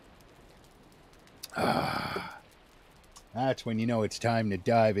 That's when you know it's time to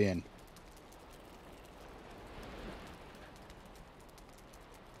dive in.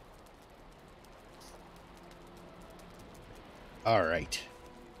 All right.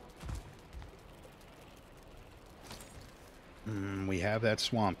 We have that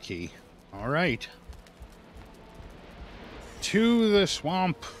swamp key. All right. To the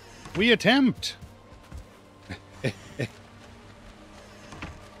swamp we attempt.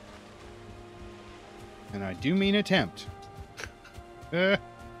 And I do mean attempt. At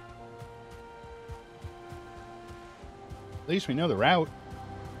least we know the route.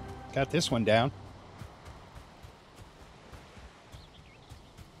 Got this one down.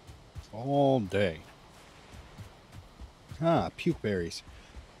 All day. Puke berries.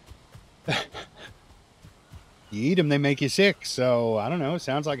 You eat them, they make you sick. So, I don't know.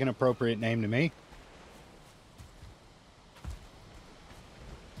 Sounds like an appropriate name to me.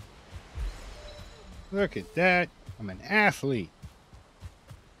 Look at that. I'm an athlete.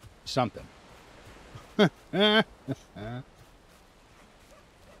 Something. Yeah,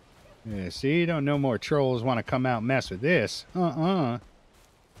 see? Don't no more trolls want to come out and mess with this.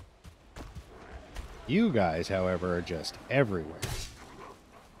 You guys, however, are just everywhere.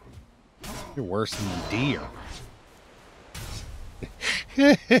 You're worse than deer.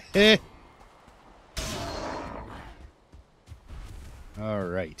 All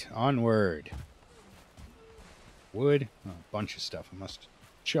right, onward. Wood, a bunch of stuff I must have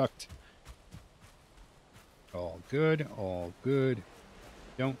chucked. All good, all good.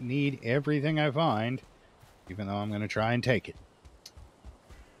 Don't need everything I find, even though I'm going to try and take it.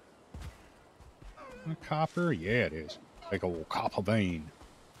 Copper? Yeah, it is. Like a old copper vein.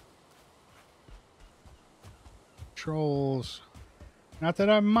 Trolls. Not that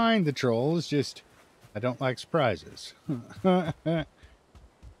I mind the trolls, just I don't like surprises. Come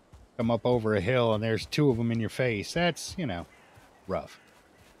up over a hill and there's two of them in your face. That's, you know, rough.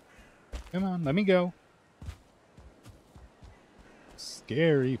 Come on, let me go.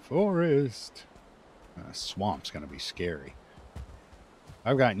 Scary forest. Swamp's gonna be scary.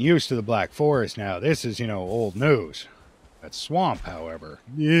 I've gotten used to the Black Forest now. This is, you know, old news. That swamp, however.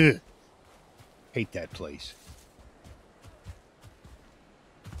 Yeah. Hate that place.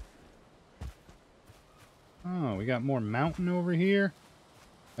 Oh, we got more mountain over here?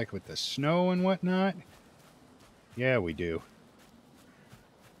 Like with the snow and whatnot? Yeah, we do.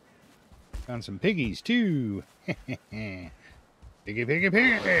 Found some piggies, too. Piggy, piggy,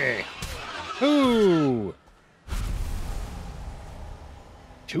 piggy! Ooh!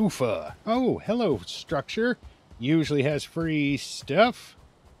 Tufa. Oh, hello, structure. Usually has free stuff.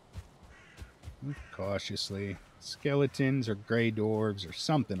 Move cautiously. Skeletons or gray dwarves or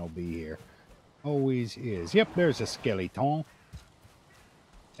something will be here. Always is. Yep, there's a skeleton.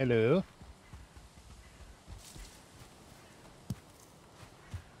 Hello.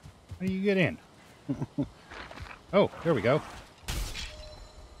 How do you get in? Oh, there we go.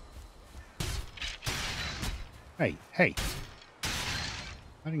 Hey, hey.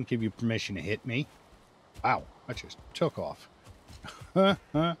 I didn't give you permission to hit me. Wow, I just took off.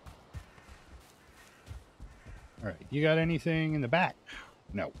 Alright, you got anything in the back?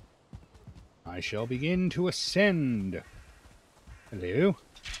 No. I shall begin to ascend. Hello?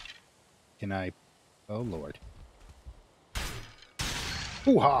 Can I... Oh, Lord.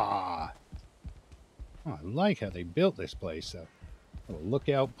 Hoo-ha! Oh, I like how they built this place, though. Little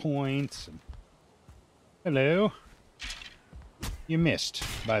lookout points. And... Hello? You missed,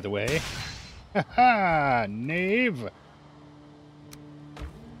 by the way. Ha-ha! Knave!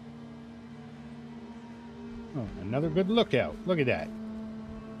 Oh, another good lookout. Look at that.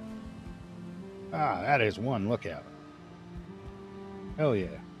 Ah, that is one lookout. Hell yeah.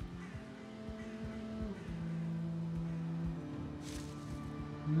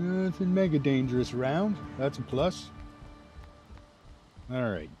 Nothing mega dangerous around. That's a plus.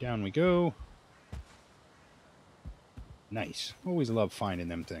 Alright, down we go. Nice. Always love finding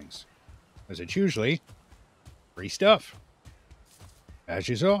them things. Because it's usually free stuff. As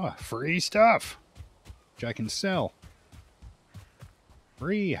you saw, free stuff. Which I can sell.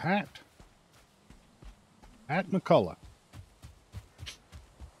 Free hat. Hat McCullough.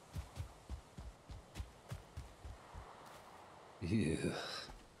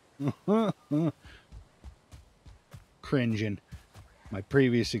 Cringing. My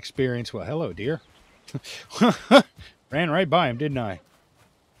previous experience. Well, hello, dear. Ran right by him, didn't I?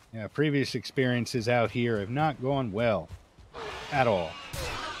 Yeah, previous experiences out here have not gone well. At all.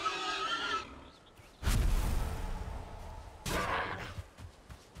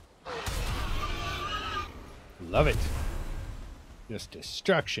 Love it. Just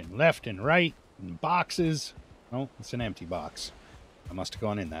destruction left and right. And boxes. Oh, it's an empty box. I must have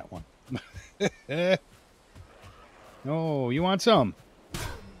gone in that one. Oh, you want some?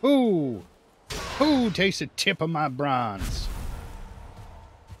 Ooh. Ooh, taste the tip of my bronze.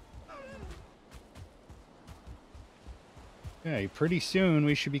 Okay, pretty soon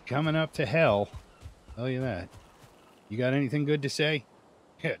we should be coming up to hell. Tell you that. You got anything good to say?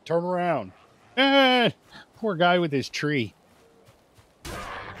 Yeah, turn around. Ah, poor guy with his tree.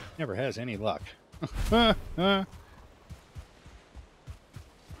 Never has any luck.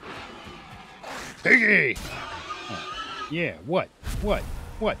 Piggy! Oh, yeah, what? What?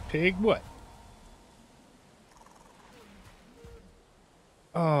 What, pig? What?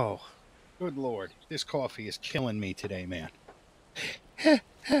 Oh, good Lord. This coffee is killing me today, man. All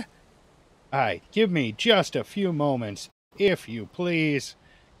right, give me just a few moments, if you please.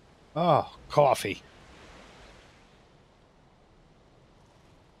 Oh, coffee.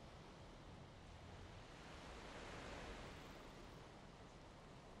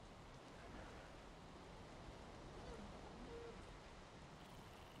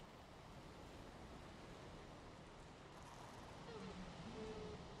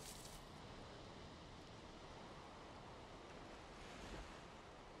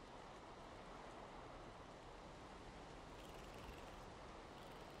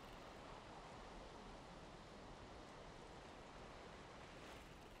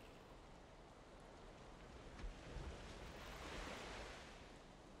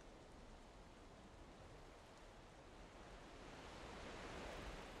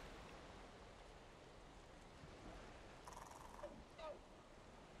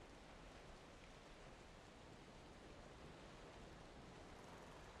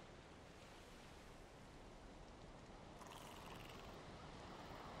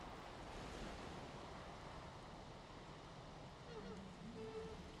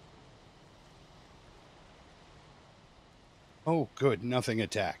 Oh, good. Nothing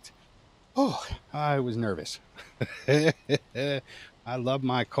attacked. Oh, I was nervous. I love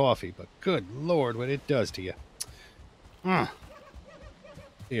my coffee, but good Lord, what it does to you. It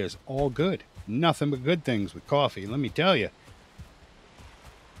is all good. Nothing but good things with coffee, let me tell you.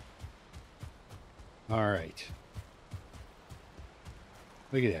 All right.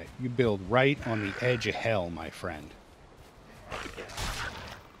 Look at that. You build right on the edge of hell, my friend.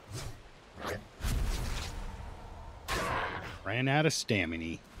 Ran out of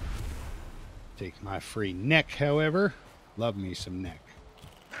stamina. Take my free neck, however. Love me some neck.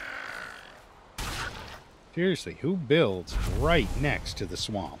 Seriously, who builds right next to the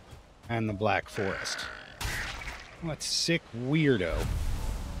swamp and the Black Forest? What sick weirdo.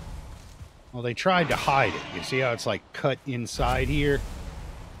 Well, they tried to hide it. You see how it's like cut inside here?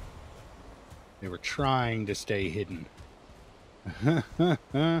 They were trying to stay hidden.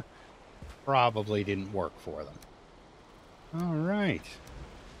 Probably didn't work for them. All right.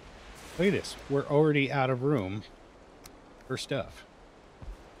 Look at this. We're already out of room for stuff.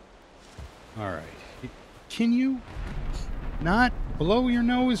 All right. Can you not blow your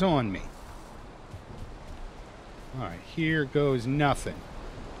nose on me? All right. Here goes nothing.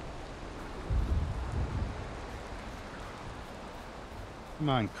 Come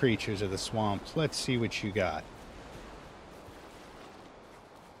on, creatures of the swamps. Let's see what you got.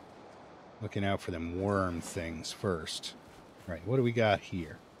 Looking out for them worm things first. All right, what do we got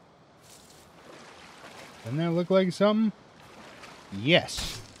here? Doesn't that look like something?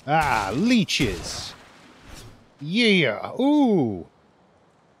 Yes. Ah, leeches. Yeah. Ooh.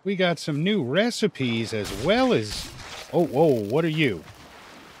 We got some new recipes as well as... Oh, whoa, what are you?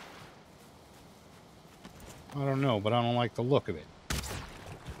 I don't know, but I don't like the look of it.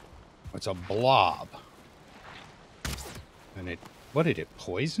 It's a blob. And it... What, did it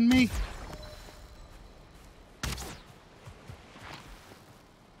poison me?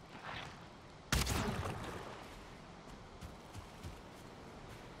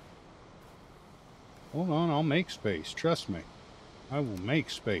 Hold on, I'll make space. Trust me. I will make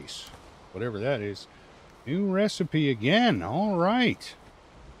space. Whatever that is. New recipe again. All right.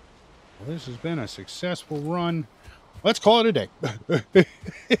 Well, this has been a successful run. Let's call it a day.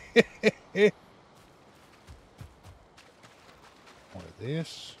 Or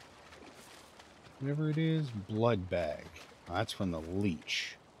this. Whatever it is. Blood bag. That's from the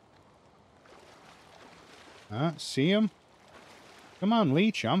leech. Huh? See him? Come on,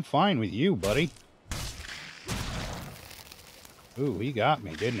 leech. I'm fine with you, buddy. Ooh, he got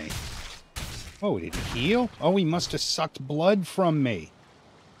me, didn't he? Oh, did he heal? Oh, he must have sucked blood from me.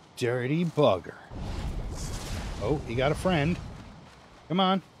 Dirty bugger. Oh, he got a friend. Come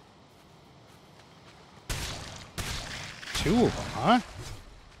on. 2 of them, huh?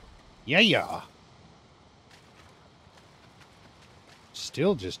 Yeah.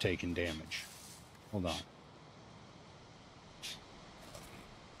 Still just taking damage. Hold on.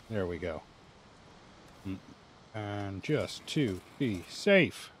 There we go. And just to be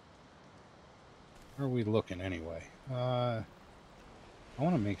safe. Where are we looking anyway? I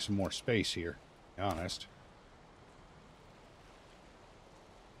want to make some more space here, to be honest.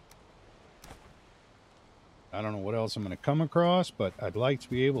 I don't know what else I'm going to come across, but I'd like to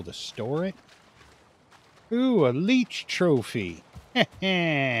be able to store it. Ooh, a leech trophy.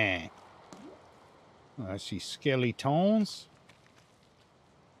 Heh. I see skeletons.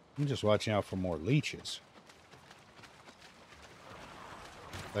 I'm just watching out for more leeches.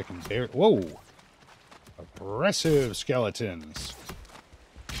 I can bear... Whoa! Aggressive skeletons.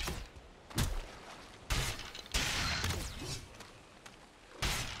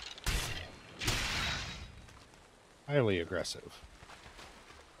 Highly aggressive.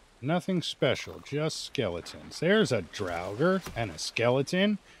 Nothing special, just skeletons. There's a Draugr and a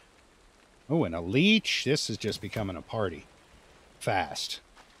skeleton. Oh, and a leech. This is just becoming a party. Fast.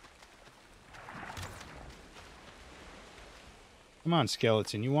 Come on,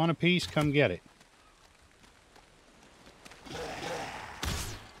 skeleton. You want a piece? Come get it.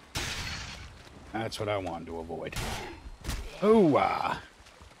 That's what I wanted to avoid. Oh,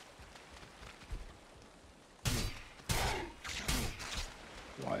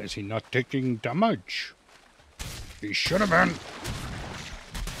 Why is he not taking damage? He should have been.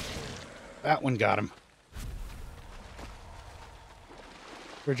 That one got him.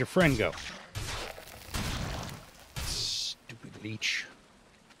 Where'd your friend go? Stupid leech.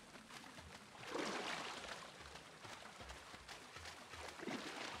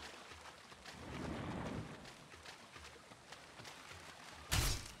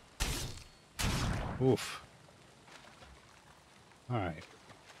 Oof. All right.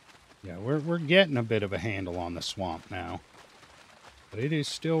 Yeah, we're getting a bit of a handle on the swamp now. But it is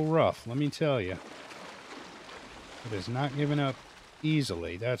still rough, let me tell you. It is not giving up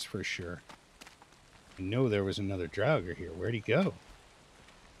easily, that's for sure. I know there was another Draugr here. Where'd he go?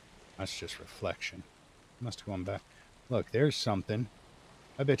 That's just reflection. Must have gone back. Look, there's something.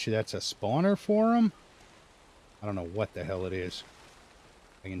 I bet you that's a spawner for him. I don't know what the hell it is.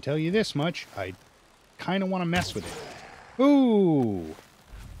 I can tell you this much. I kind of want to mess with it. Ooh!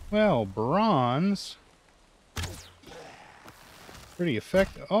 Well, bronze. Pretty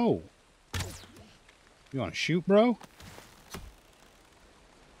effective. Oh! You want to shoot, bro?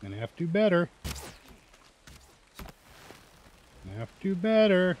 Gonna have to do better. Gonna have to do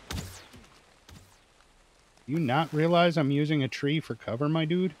better. You not realize I'm using a tree for cover, my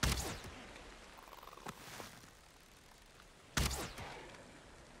dude?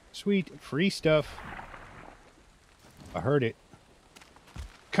 Sweet, free stuff. I heard it.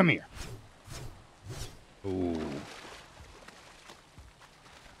 Come here. Ooh.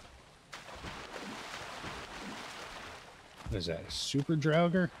 What is that? A super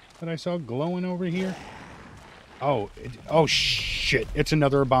Draugr that I saw glowing over here? Oh, oh shit. It's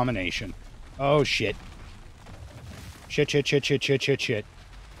another abomination. Oh shit. Shit.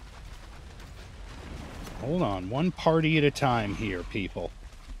 Hold on. One party at a time here, people.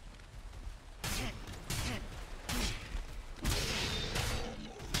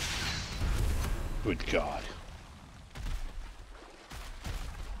 Good God.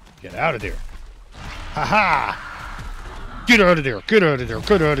 Get out of there. Ha ha! Get out of there. Get out of there.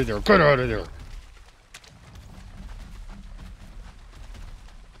 Get out of there. Get out of there.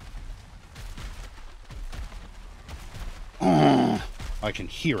 Oh, I can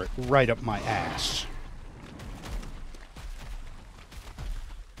hear it right up my ass.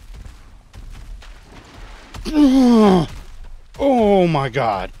 Oh my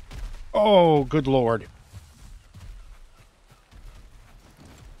God. Oh, good Lord.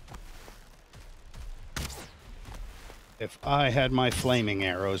 If I had my flaming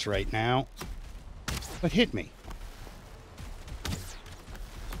arrows right now, but hit me.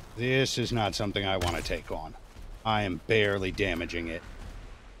 This is not something I want to take on. I am barely damaging it.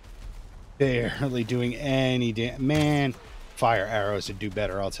 Barely doing any damage. Man, fire arrows would do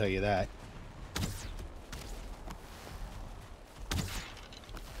better, I'll tell you that.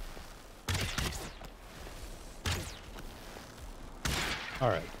 All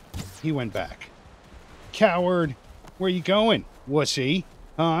right. He went back. Coward. Where you going, wussy?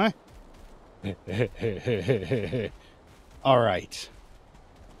 Huh? All right.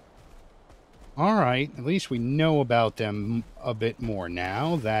 All right. At least we know about them a bit more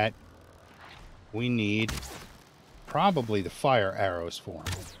now that we need probably the fire arrows for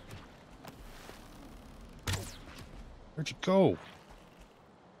them. Where'd you go?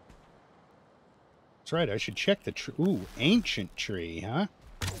 That's right. I should check the tree. Ooh, ancient tree, huh?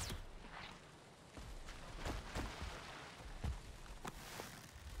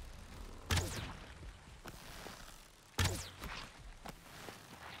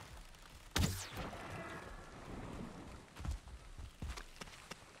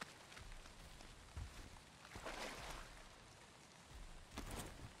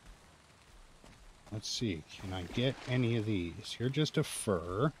 Let's see. Can I get any of these? You're just a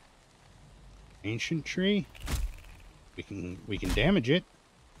fir. Ancient tree. We can damage it.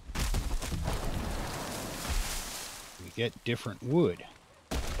 We get different wood.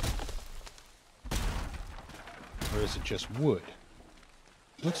 Or is it just wood?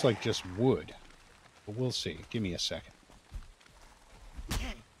 Looks like just wood. But we'll see. Give me a second.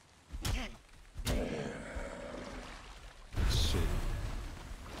 Let's see.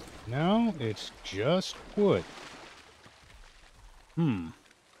 No, it's just wood.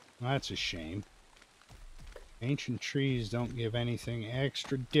 That's a shame. Ancient trees don't give anything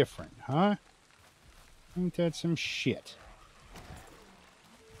extra different, huh? Ain't that some shit?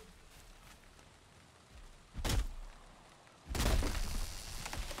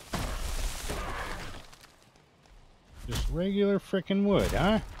 Just regular frickin' wood,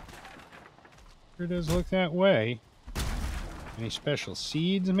 huh? Sure does look that way. Any special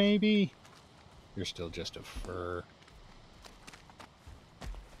seeds, maybe? You're still just a fir.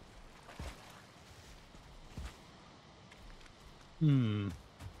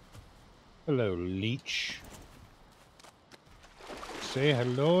 Hello, leech. Say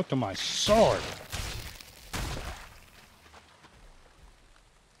hello to my sword.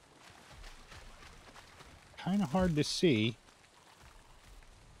 Kind of hard to see.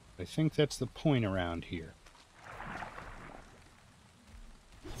 I think that's the point around here.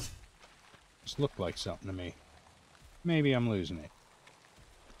 Just looked like something to me. Maybe I'm losing it.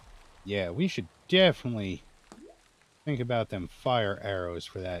 Yeah, we should definitely think about them fire arrows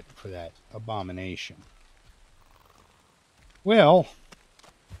for that abomination. Well,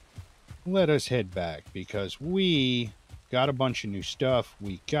 let us head back because we got a bunch of new stuff.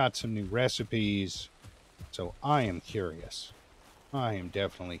 We got some new recipes. So I am curious. I am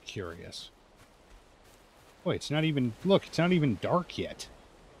definitely curious. Boy, it's not even... Look, it's not even dark yet.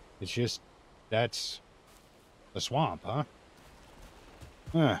 It's just... That's... the swamp, huh?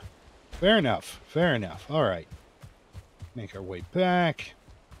 Huh. Fair enough. Fair enough. Alright. Make our way back.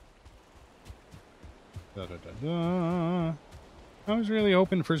 Da-da-da-da. I was really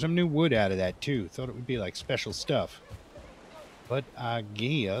hoping for some new wood out of that, too. Thought it would be like special stuff. But I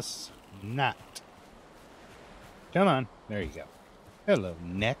guess not. Come on. There you go. Hello,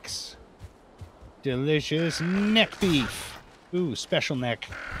 necks. Delicious neck beef. Ooh, special neck.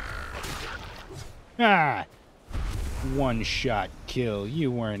 Ah! One-shot kill.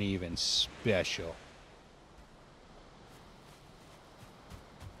 You weren't even special.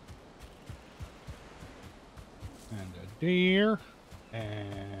 And a deer.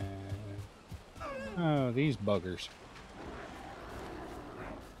 And... oh, these buggers.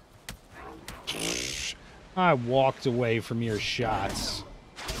 I walked away from your shots.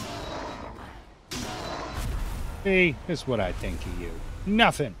 See, this is what I think of you.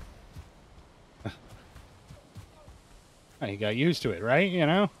 Nothing. You got used to it, right? You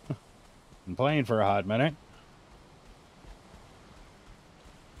know? Been playing for a hot minute.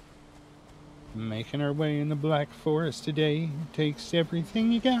 Making our way in the Black Forest today takes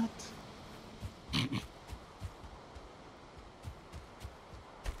everything you got.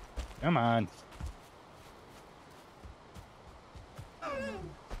 Come on.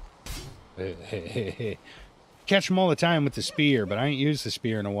 Catch them all the time with the spear, but I ain't used the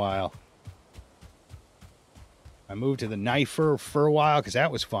spear in a while. I moved to the knife for a while because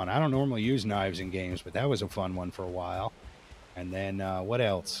that was fun. I don't normally use knives in games, but that was a fun one for a while. And then, what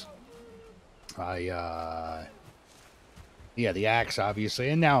else? Yeah, the axe, obviously.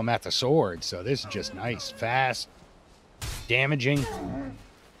 And now I'm at the sword, so this is just nice. Fast. Damaging.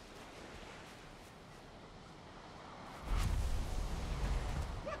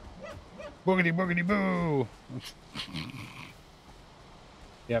 Boogity boogity boo!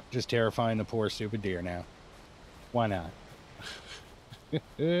 Yep, just terrifying the poor stupid deer now. Why not? Look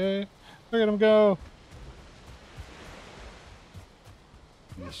at him go!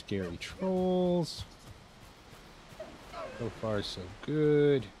 Any scary trolls. So far, so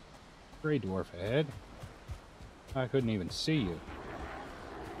good. Grey dwarf ahead. I couldn't even see you.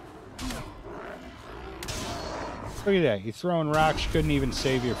 Look at that. You're throwing rocks. You couldn't even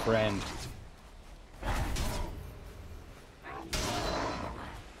save your friend.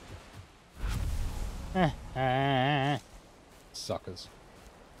 Suckers.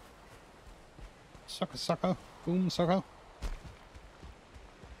 Sucker, sucker. Boom, sucker.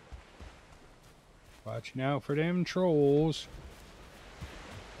 Watching out for them trolls.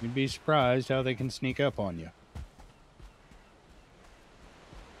 You'd be surprised how they can sneak up on you.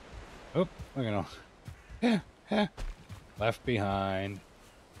 Oh, look at them. Left behind.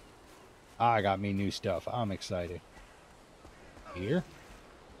 I got me new stuff. I'm excited. Here?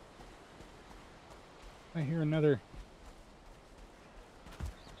 I hear another...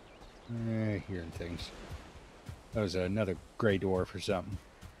 hearing things. That was another gray dwarf or something.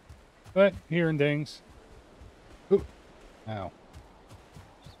 But, hearing things. Ooh. Ow.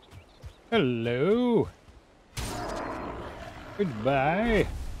 Hello. Goodbye.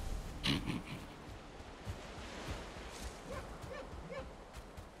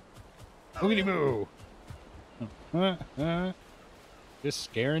 Boogity boo. Just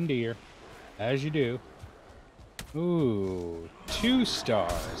scaring deer. As you do. Ooh. 2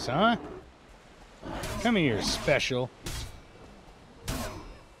 stars, huh? Come here, special.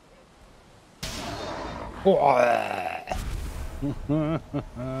 Wow,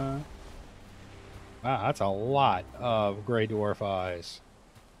 that's a lot of gray dwarf eyes.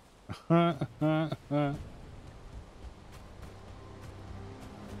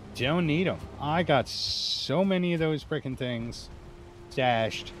 Don't need them. I got so many of those frickin' things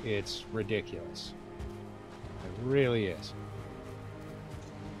stashed, it's ridiculous. It really is.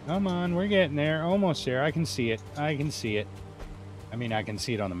 Come on, we're getting there. Almost there. I can see it. I can see it. I mean, I can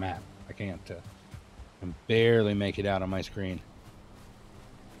see it on the map. I can't I can barely make it out on my screen.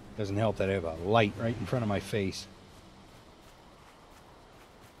 Doesn't help that I have a light right in front of my face.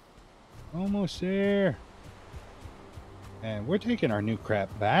 Almost there. And we're taking our new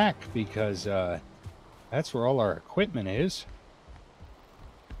crap back because that's where all our equipment is.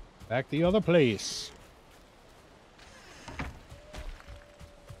 Back the other place.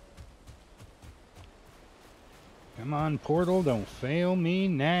 Come on, portal, don't fail me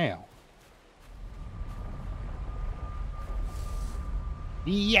now.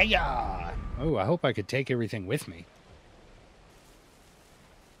 Yeah! Oh, I hope I could take everything with me.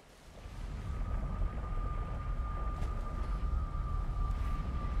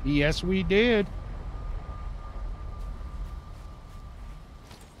 Yes, we did.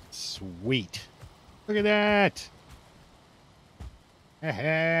 Sweet. Look at that.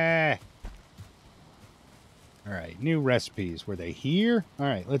 All right, new recipes. Were they here? All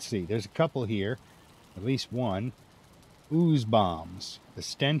right, let's see. There's a couple here. At least one. Ooze bombs. The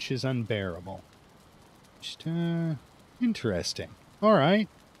stench is unbearable. Just, interesting. All right.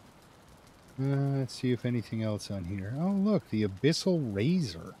 Let's see if anything else on here. Oh, look, the Abyssal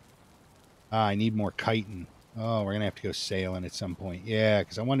Razor. Ah, I need more chitin. Oh, we're going to have to go sailing at some point. Yeah,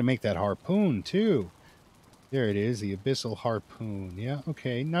 because I wanted to make that harpoon, too. There it is, the Abyssal Harpoon. Yeah,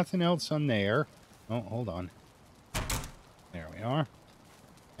 okay, nothing else on there. Oh, hold on. There we are.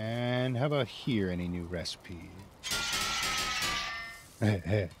 And how about here? Any new recipes?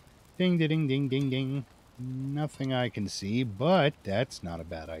 Ding, ding, ding, ding, ding. Nothing I can see, but that's not a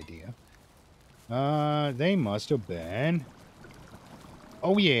bad idea. They must have been...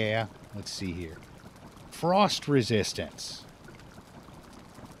 Oh, yeah. Let's see here. Frost resistance.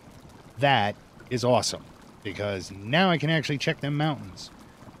 That is awesome, because now I can actually check them mountains.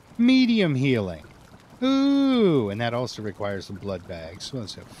 Medium healing. Ooh, and that also requires the blood bags. So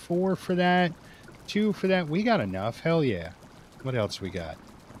let's have 4 for that, 2 for that. We got enough. Hell yeah. What else we got?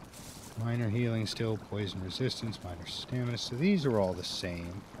 Minor healing still, poison resistance, minor stamina. So these are all the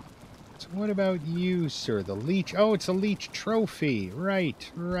same. So what about you, sir? The leech. Oh, it's a leech trophy.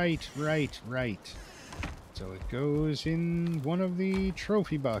 Right. So it goes in one of the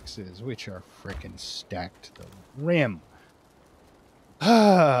trophy boxes, which are frickin' stacked to the rim.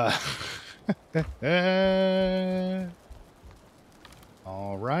 Ah.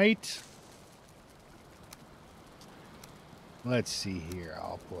 All right. Let's see here.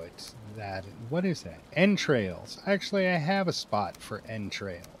 I'll put that in. What is that? Entrails. Actually, I have a spot for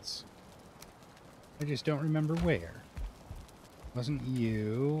entrails. I just don't remember where. Wasn't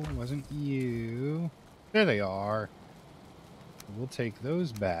you. Wasn't you. There they are. We'll take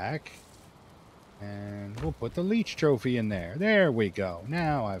those back. And we'll put the leech trophy in there. There we go.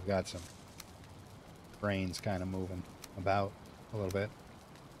 Now I've got some brains kind of moving about a little bit.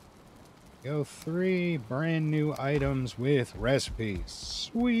 Go 3 brand new items with recipes.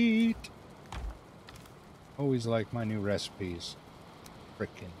 Sweet. Always like my new recipes.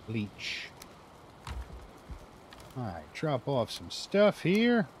 Frickin' bleach. Alright, drop off some stuff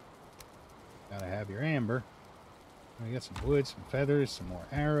here. Gotta have your amber. We got some wood, some feathers, some more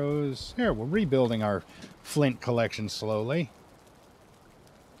arrows. Here, we're rebuilding our flint collection slowly.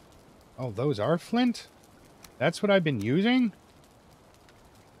 Oh, those are flint? That's what I've been using?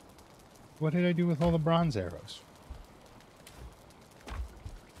 What did I do with all the bronze arrows?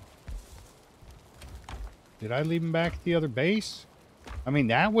 Did I leave them back at the other base? I mean,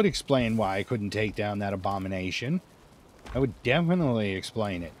 that would explain why I couldn't take down that abomination. That would definitely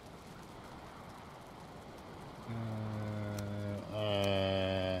explain it.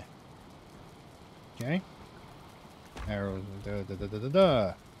 Okay. Arrows.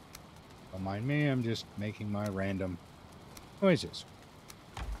 Don't mind me, I'm just making my random noises.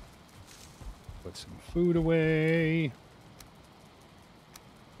 Put some food away.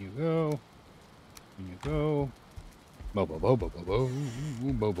 You go. And you go. Bo bo bo bo bo bo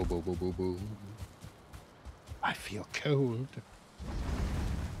bo bo bo bo bo bo. I feel cold.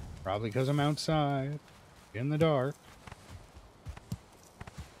 Probably because I'm outside in the dark.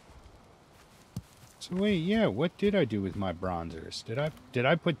 So wait, yeah, what did I do with my bronzers? Did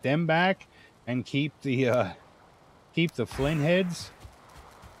I put them back and keep the flint heads?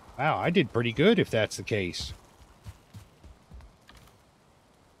 Wow, I did pretty good if that's the case.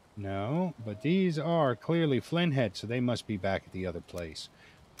 No, but these are clearly flint heads, so they must be back at the other place.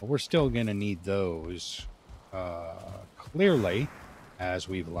 But we're still going to need those, clearly, as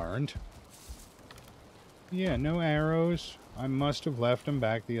we've learned. Yeah, no arrows. I must have left them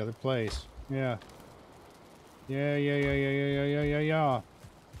back the other place. Yeah. Yeah.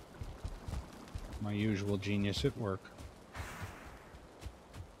 My usual genius at work.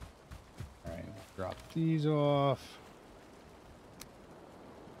 Alright, drop these off.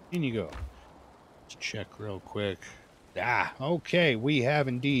 In you go. Let's check real quick. Ah, okay, we have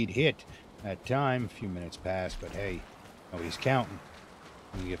indeed hit that time. A few minutes passed, but hey, nobody's counting.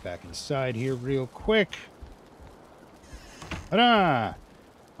 Let me get back inside here real quick. Ta-da!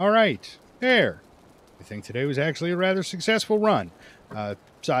 Alright, there. I think today was actually a rather successful run.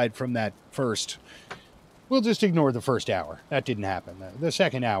 Aside from that first... We'll just ignore the first hour. That didn't happen. The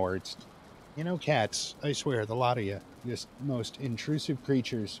second hour, it's... You know, cats, I swear, the lot of you, just most intrusive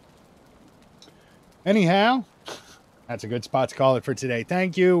creatures. Anyhow, that's a good spot to call it for today.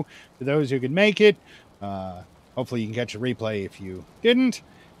 Thank you to those who could make it. Hopefully you can catch a replay if you didn't.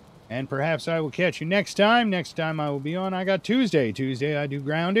 And perhaps I will catch you next time. Next time I will be on, I got Tuesday. Tuesday I do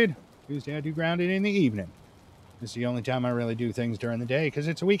Grounded. Tuesday I do Grounded in the evening. This is the only time I really do things during the day because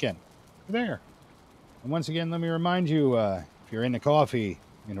it's a weekend. There. And once again, let me remind you, if you're into coffee,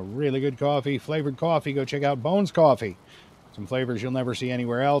 really good coffee, flavored coffee, go check out Bones Coffee. Some flavors you'll never see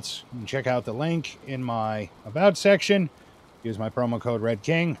anywhere else. You can check out the link in my About section. Use my promo code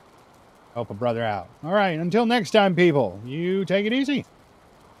RedKing. Help a brother out. All right, until next time, people, you take it easy.